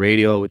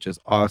transradial, which is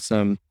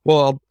awesome.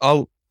 Well,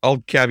 I'll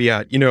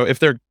caveat,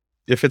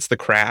 if it's the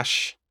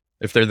crash,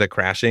 if they're the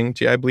crashing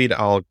GI bleed,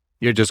 I'll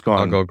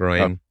go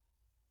groin.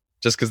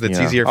 Just because it's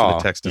easier for the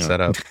techs to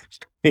set up.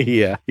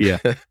 Yeah.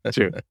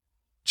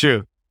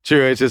 True.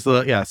 It's just,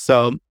 yeah.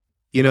 So,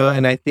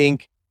 and I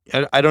think,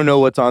 I don't know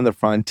what's on the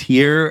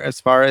frontier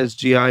as far as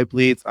GI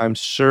bleeds. I'm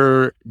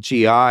sure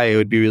GI, it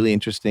would be really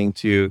interesting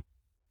to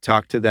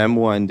talk to them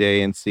one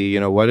day and see,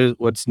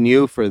 what's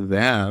new for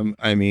them.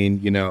 I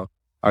mean,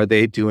 are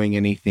they doing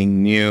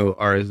anything new,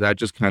 or is that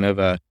just kind of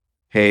a,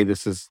 hey,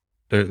 there's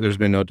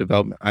been no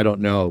development? I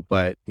don't know,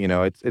 but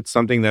it's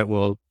something that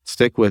will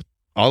stick with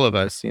all of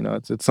us.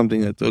 It's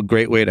something that's a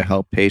great way to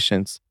help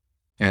patients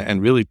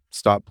and really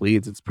stop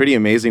bleeds. It's pretty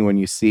amazing when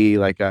you see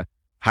like a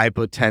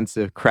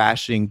hypotensive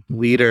crashing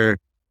bleeder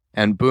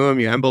and boom,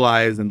 you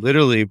embolize, and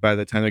literally by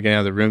the time they're getting out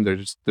of the room,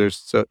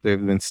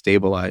 they've been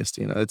stabilized.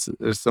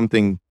 There's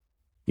something,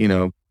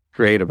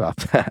 great about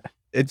that.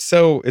 It's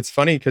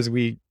funny because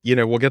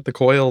we'll get the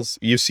coils.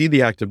 You see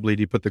the active bleed,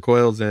 you put the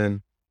coils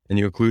in and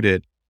you occlude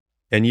it.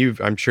 And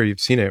I'm sure you've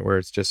seen it where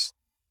it's just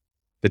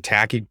the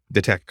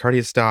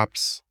tachycardia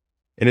stops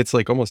and it's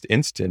like almost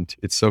instant.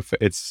 It's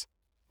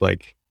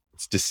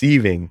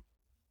deceiving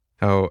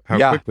how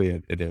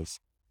quickly it is.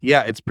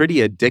 Yeah, it's pretty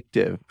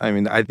addictive. I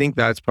mean, I think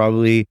that's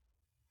probably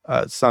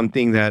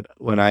something that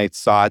when I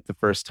saw it the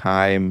first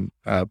time,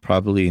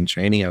 probably in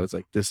training, I was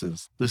like, this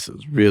is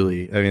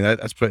really, I mean,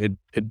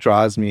 it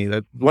draws me.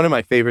 That one of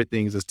my favorite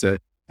things is to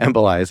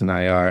embolize an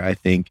IR. I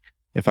think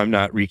if I'm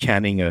not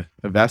recanting a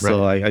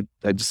vessel, right.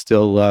 I just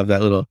still love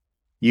that little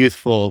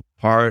youthful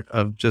part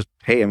of just,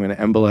 hey, I'm going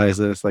to embolize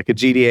this like a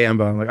GDA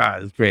embol. I'm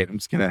like, it's great. I'm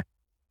just going to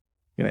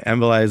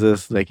embolize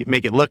this, like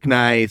make it look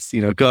nice,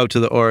 go up to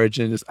the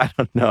origin. Just, I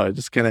don't know.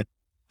 Just kind of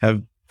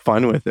have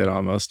fun with it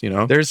almost,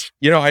 There's,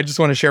 I just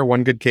want to share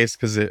one good case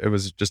because it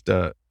was just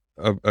a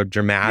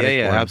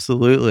dramatic one.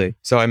 Absolutely.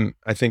 So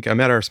I think I'm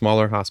at our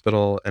smaller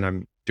hospital and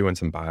I'm doing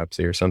some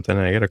biopsy or something.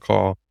 And I get a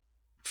call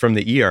from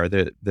the ER.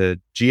 The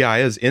GI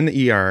is in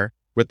the ER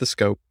with the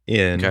scope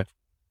in. Okay.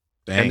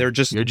 Dang. And they're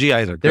just, your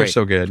GIs are great. They're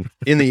so good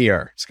in the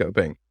ER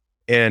scoping.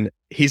 And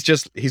he's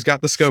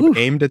got the scope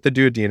aimed at the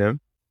duodenum,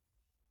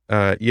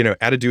 at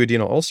a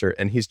duodenal ulcer.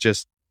 And he's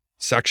just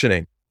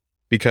suctioning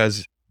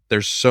because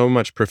there's so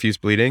much profuse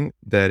bleeding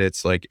that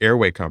it's like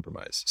airway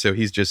compromise. So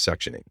he's just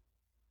suctioning.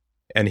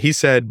 And he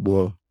said,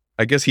 well,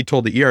 I guess he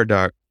told the ER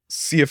doc,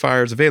 see if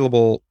IR is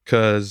available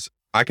because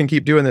I can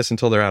keep doing this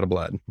until they're out of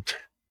blood.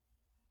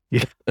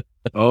 Yeah.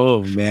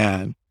 Oh,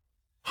 man.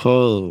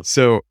 Oh.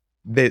 So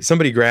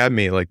somebody grabbed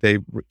me, like they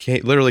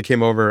literally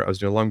came over. I was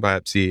doing a lung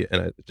biopsy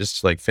and I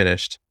just like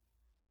finished.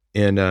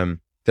 And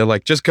they're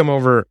like, just come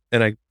over.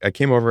 And I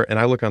came over and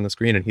I look on the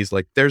screen and he's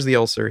like, there's the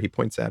ulcer. He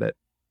points at it.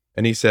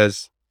 And he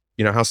says,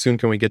 how soon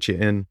can we get you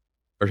in?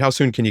 Or how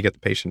soon can you get the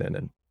patient in?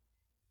 And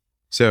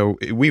so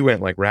we went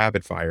like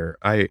rapid fire.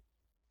 I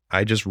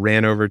just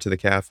ran over to the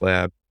cath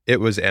lab. It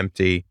was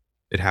empty.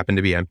 It happened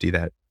to be empty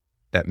that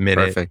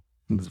minute. Perfect.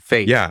 It's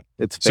fate. Yeah.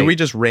 It's fate. So we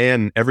just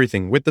ran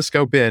everything with the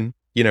scope in.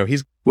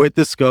 He's with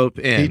the scope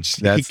in.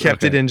 He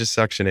kept it in just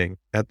suctioning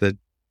at the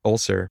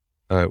ulcer.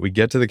 We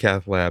get to the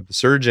cath lab. The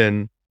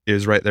surgeon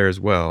is right there as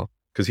well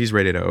because he's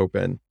ready to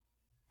open.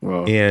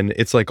 Whoa. And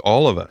it's like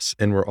all of us,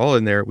 and we're all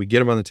in there. We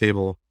get him on the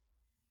table,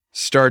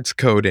 starts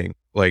coding,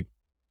 like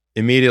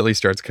immediately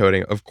starts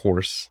coding. Of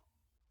course.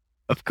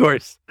 Like,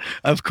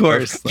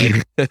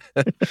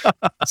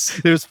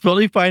 there's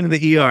fully fine in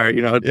the ER,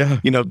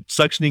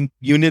 suctioning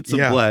units of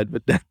blood.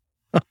 But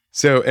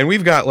so, and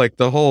we've got like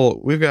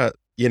we've got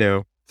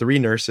 3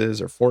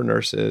 nurses or 4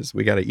 nurses.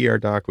 We got an ER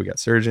doc, we got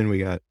surgeon,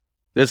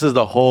 this is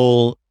the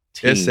whole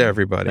team. It's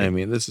everybody. I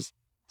mean,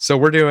 so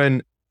we're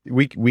doing,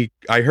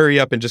 I hurry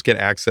up and just get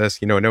access,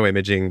 no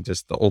imaging,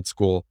 just the old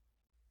school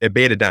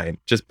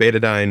just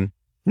betadine,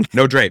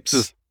 no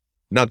drapes,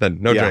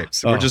 nothing, no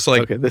drapes. We're just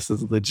like, okay, this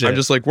is legit. I'm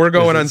just like, we're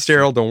going on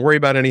sterile. Don't worry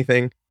about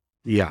anything.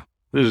 Yeah.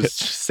 We're just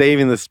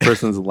saving this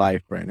person's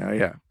life right now.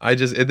 Yeah.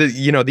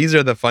 These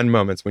are the fun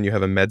moments when you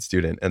have a med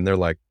student and they're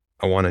like,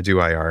 I want to do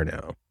IR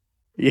now.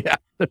 Yeah.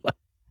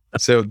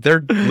 So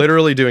they're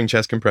literally doing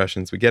chest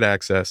compressions. We get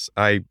access.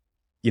 I'm,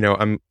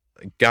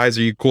 guys,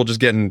 are you cool just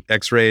getting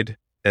x-rayed?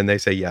 And they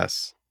say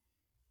yes.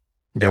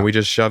 Yeah. And we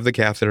just shove the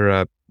catheter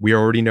up. We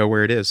already know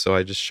where it is. So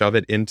I just shove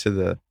it into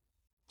the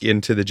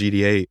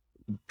GDA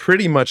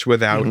pretty much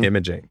without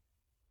imaging.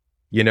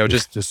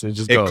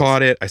 It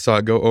caught it. I saw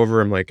it go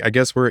over. I'm like, I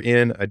guess we're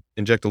in. I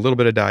inject a little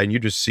bit of dye and you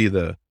just see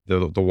the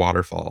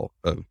waterfall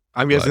of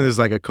I'm guessing there's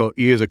like you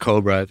use a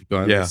Cobra to go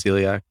on the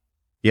celiac.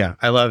 Yeah,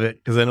 I love it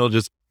because then it'll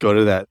just go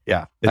to that.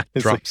 Yeah, it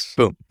drops.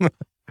 Like, boom.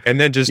 And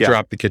then just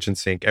drop the kitchen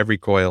sink, every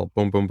coil,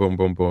 boom, boom, boom,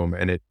 boom, boom.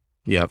 And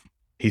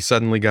he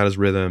suddenly got his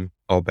rhythm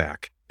all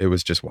back. It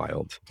was just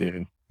wild.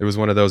 Dude. It was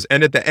one of those.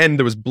 And at the end,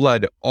 there was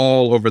blood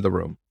all over the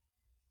room.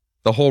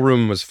 The whole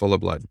room was full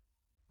of blood.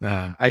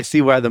 I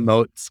see why the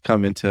moats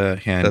come into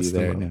handy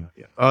there now.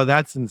 Yeah. Oh,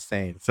 that's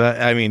insane. So,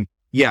 I mean,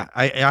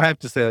 I have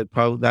to say that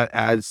probably that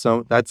adds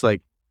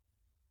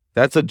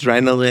that's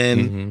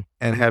adrenaline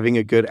and having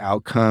a good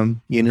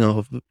outcome.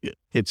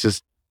 It's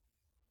just,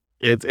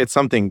 it's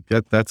something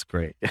that's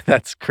great.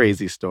 That's a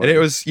crazy story. And it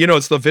was,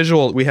 it's the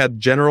visual. We had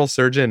general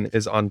surgeon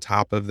is on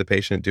top of the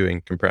patient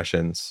doing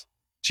compressions.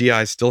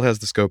 GI still has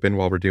the scope in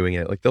while we're doing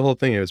it. Like the whole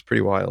thing, it was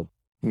pretty wild.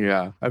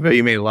 Yeah. I bet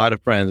you made a lot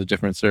of friends with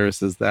different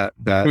services that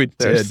we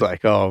did. It's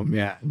like, oh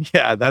man.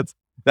 Yeah. That's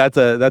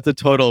a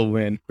total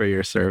win for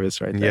your service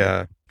right there.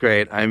 Yeah.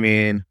 Great. I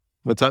mean,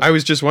 what's up? I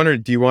was just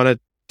wondering, do you want to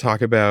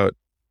talk about,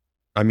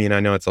 I mean, I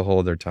know it's a whole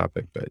other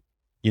topic, but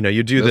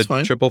you do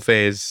the triple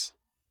phase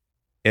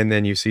and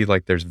then you see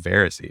like there's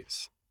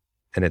varices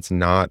and it's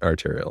not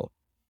arterial.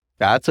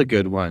 That's a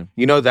good one.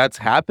 That's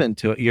happened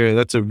to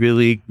that's a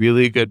really,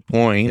 really good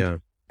point. Yeah.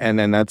 And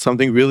then that's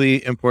something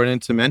really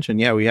important to mention.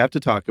 Yeah, we have to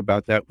talk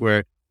about that,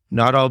 where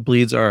not all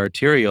bleeds are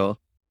arterial.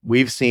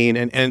 We've seen,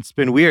 and it's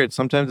been weird.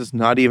 Sometimes it's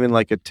not even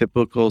like a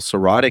typical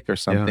cirrhotic or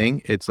something.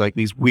 Yeah. It's like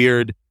these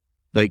weird,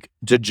 like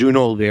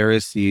jejunal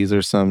varices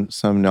or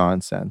some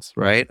nonsense,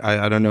 right?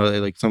 I don't know.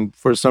 They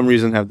for some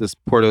reason have this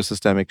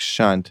portosystemic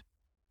shunt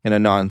in a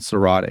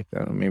non-cirrhotic. I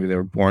don't know, maybe they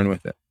were born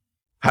with it.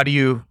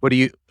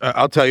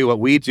 I'll tell you what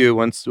we do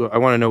once. I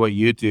want to know what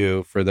you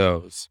do for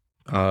those.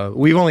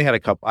 We've only had a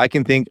couple. I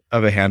can think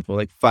of a handful,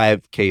 like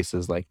 5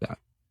 cases like that.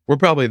 We're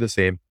probably the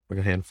same, like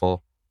a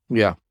handful.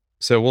 Yeah.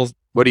 So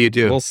what do you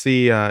do? We'll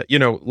see.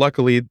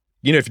 Luckily, if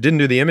you didn't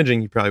do the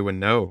imaging, you probably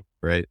wouldn't know,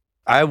 right?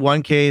 I have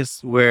one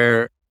case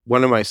where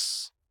one of my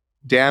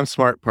damn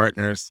smart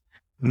partners,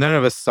 none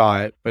of us saw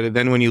it, but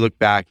then when you look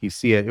back, you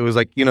see it. It was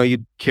like,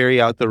 you'd carry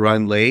out the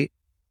run late.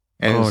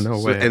 And no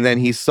way. And then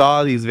he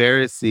saw these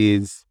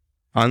varices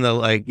on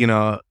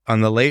the on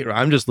the late run.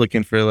 I'm just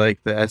looking for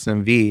like the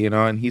SMV,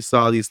 and he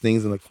saw these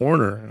things in the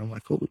corner, and I'm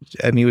like, holy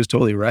shit. And he was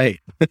totally right.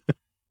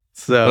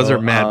 So those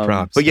are mad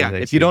props. But yeah,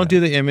 if you don't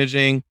do the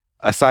imaging,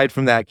 aside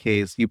from that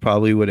case, you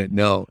probably wouldn't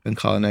know and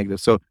call it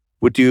negative. So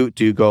do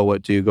you go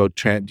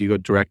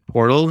direct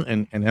portal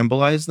and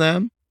embolize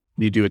them?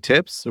 Do you do a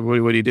TIPS, or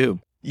what do you do?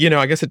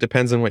 I guess it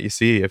depends on what you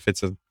see. If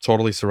it's a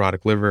totally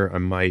cirrhotic liver, I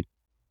might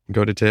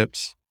go to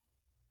TIPS.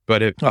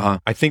 But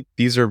I think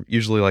these are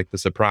usually like the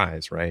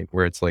surprise, right?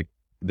 Where it's like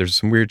there's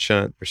some weird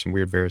shunt, there's some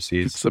weird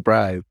varices.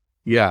 Surprise.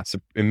 Yeah. So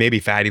maybe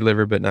fatty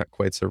liver, but not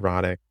quite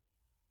cirrhotic.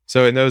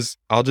 So in those,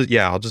 I'll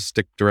just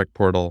stick direct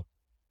portal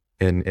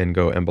and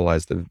go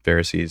embolize the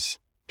varices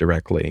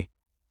directly.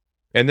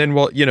 And then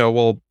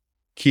we'll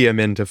key them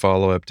in to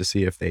follow up to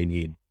see if they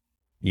need,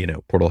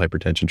 portal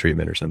hypertension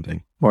treatment or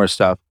something. More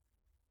stuff.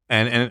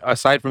 And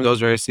aside from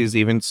those varices,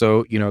 even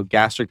so,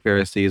 gastric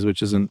varices,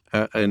 which is an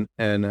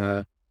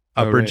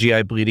upper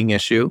GI bleeding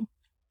issue.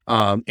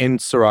 In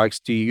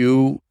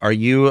cirrhotics, are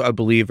you a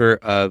believer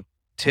of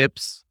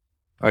TIPS?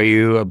 Are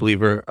you a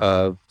believer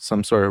of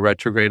some sort of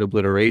retrograde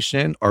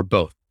obliteration, or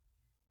both?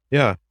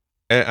 Yeah,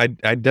 I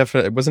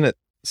definitely, wasn't it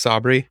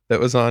Sabri that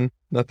was on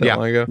not that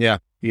long ago?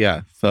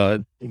 Yeah.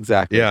 So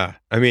exactly. Yeah,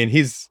 I mean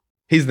he's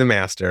the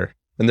master,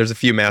 and there's a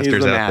few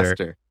masters out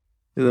there.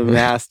 He's the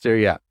master.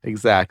 Yeah,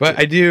 exactly. But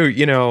I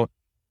do,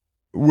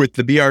 with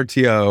the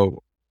BRTO,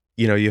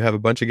 you have a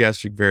bunch of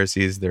gastric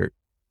varices. They're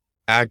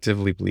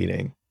actively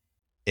bleeding,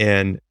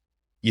 and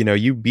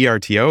you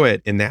BRTO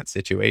it in that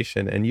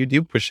situation, and you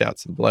do push out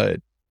some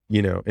blood,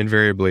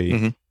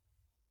 invariably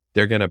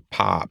they're gonna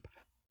pop.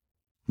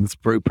 It's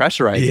pretty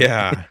pressurized.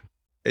 Yeah.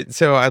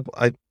 So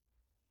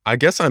I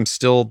guess I've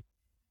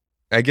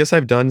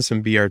done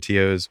some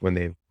BRTOs when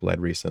they've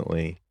bled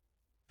recently,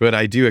 but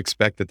I do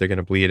expect that they're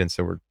gonna bleed, and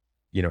so we're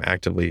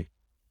actively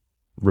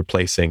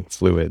replacing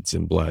fluids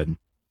and blood.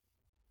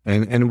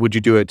 And would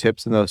you do a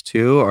TIPS in those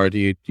too, or do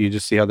you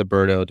just see how the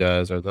Berto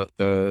does, or the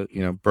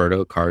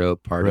Berto,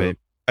 Cardo, Pardo? Right.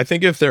 I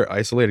think if they're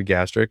isolated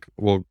gastric,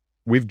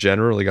 we've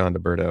generally gone to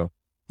Berto.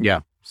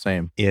 Yeah,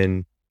 same.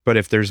 But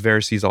if there's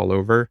varices all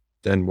over,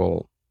 then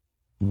we'll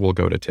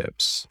go to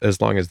TIPS, as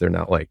long as they're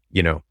not like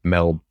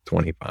MELD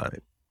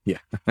 25. Yeah,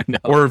 I know.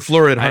 Or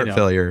florid heart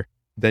failure,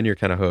 then you're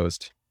kind of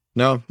hosed.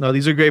 No,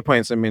 these are great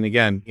points. I mean,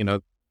 again,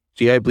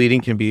 GI bleeding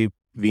can be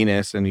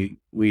venous, and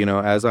we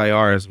as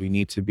IRs, we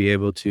need to be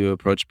able to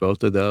approach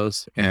both of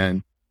those,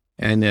 and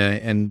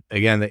again,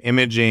 the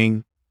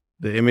imaging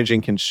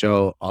can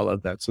show all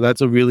of that. So that's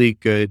a really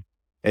good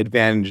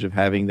advantage of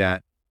having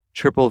that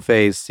triple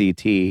phase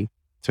CT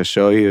to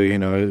show you,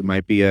 it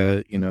might be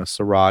a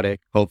cirrhotic.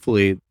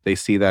 Hopefully they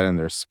see that in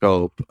their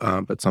scope,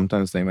 but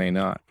sometimes they may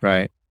not,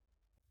 right?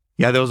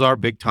 Yeah, those are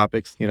big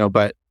topics,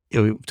 but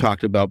we've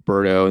talked about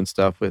Berto and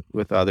stuff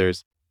with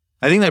others.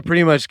 I think that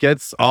pretty much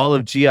gets all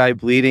of GI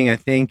bleeding. I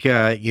think,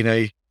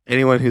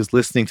 anyone who's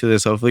listening to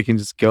this hopefully can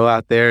just go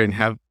out there and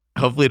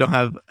hopefully don't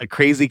have a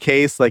crazy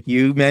case like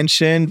you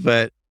mentioned,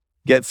 but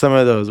get some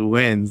of those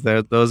wins.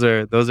 Those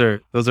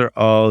are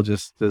all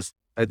just,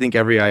 I think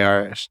every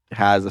IR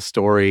has a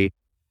story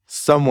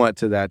somewhat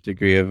to that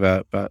degree of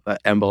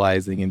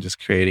embolizing and just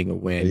creating a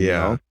win.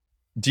 Yeah.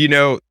 Do you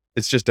know,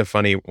 it's just a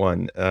funny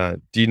one.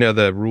 Do you know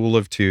the rule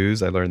of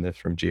twos? I learned this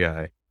from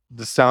GI.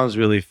 This sounds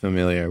really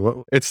familiar.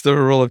 It's the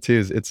rule of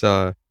twos. It's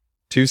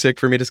too sick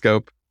for me to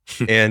scope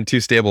and too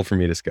stable for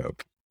me to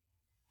scope.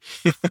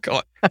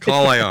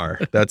 Call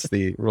IR. That's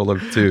the rule of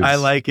twos. I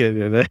like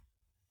it.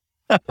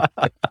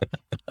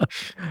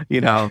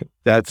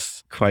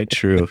 That's quite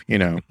true.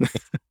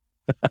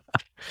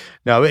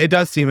 No, it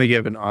does seem to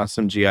give an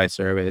awesome GI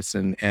service,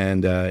 and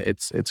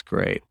it's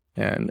great,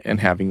 and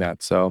having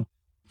that. So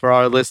for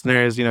our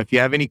listeners, if you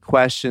have any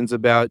questions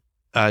about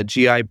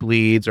GI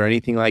bleeds or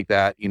anything like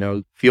that,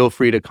 feel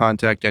free to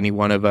contact any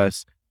one of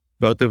us.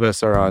 Both of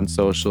us are on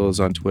socials,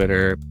 on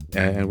Twitter,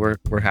 and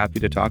we're happy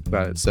to talk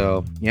about it.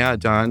 So yeah,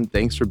 Don,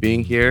 thanks for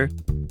being here,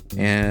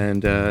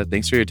 and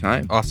thanks for your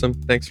time. Awesome.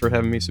 Thanks for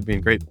having me, Sabine.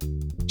 Great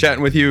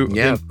chatting with you.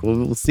 Yeah,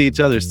 we'll see each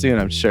other soon,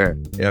 I'm sure.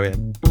 Yeah,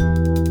 man.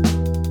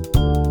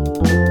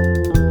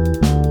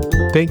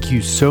 Thank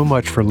you so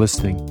much for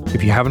listening.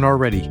 If you haven't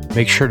already,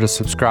 make sure to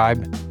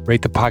subscribe,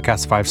 rate the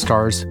podcast 5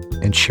 stars,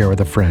 and share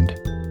with a friend.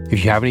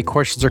 If you have any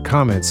questions or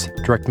comments,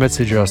 direct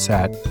message us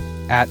at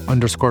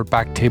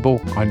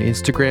 @_backtable on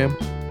Instagram,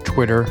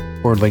 Twitter,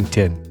 or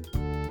LinkedIn.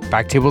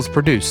 Backtable is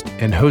produced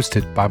and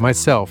hosted by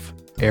myself,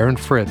 Aaron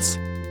Fritz,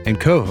 and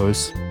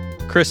co-hosts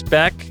Chris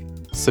Beck,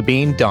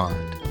 Sabine Dond,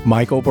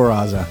 Michael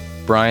Barraza,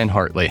 Brian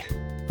Hartley.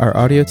 Our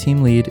audio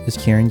team lead is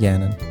Kieran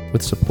Gannon,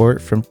 with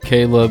support from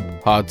Caleb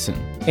Hodson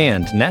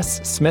and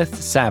Ness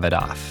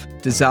Smith-Savadoff.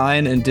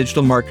 Design and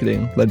digital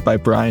marketing led by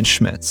Brian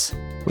Schmitz,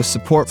 with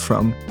support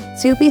from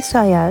Zubi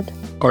Syed.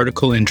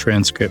 Article and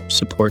transcript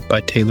support by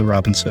Taylor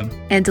Robinson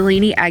and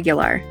Delaney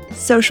Aguilar.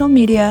 Social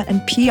media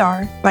and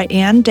PR by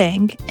Ann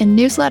Dang. And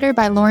newsletter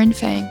by Lauren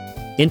Fang.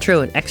 Intro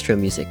and extra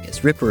music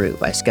is Ripperoo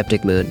by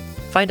Skeptic Moon.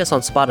 Find us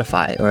on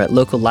Spotify or at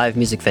local live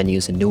music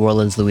venues in New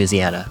Orleans,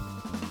 Louisiana.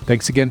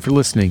 Thanks again for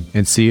listening,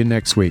 and see you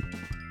next week.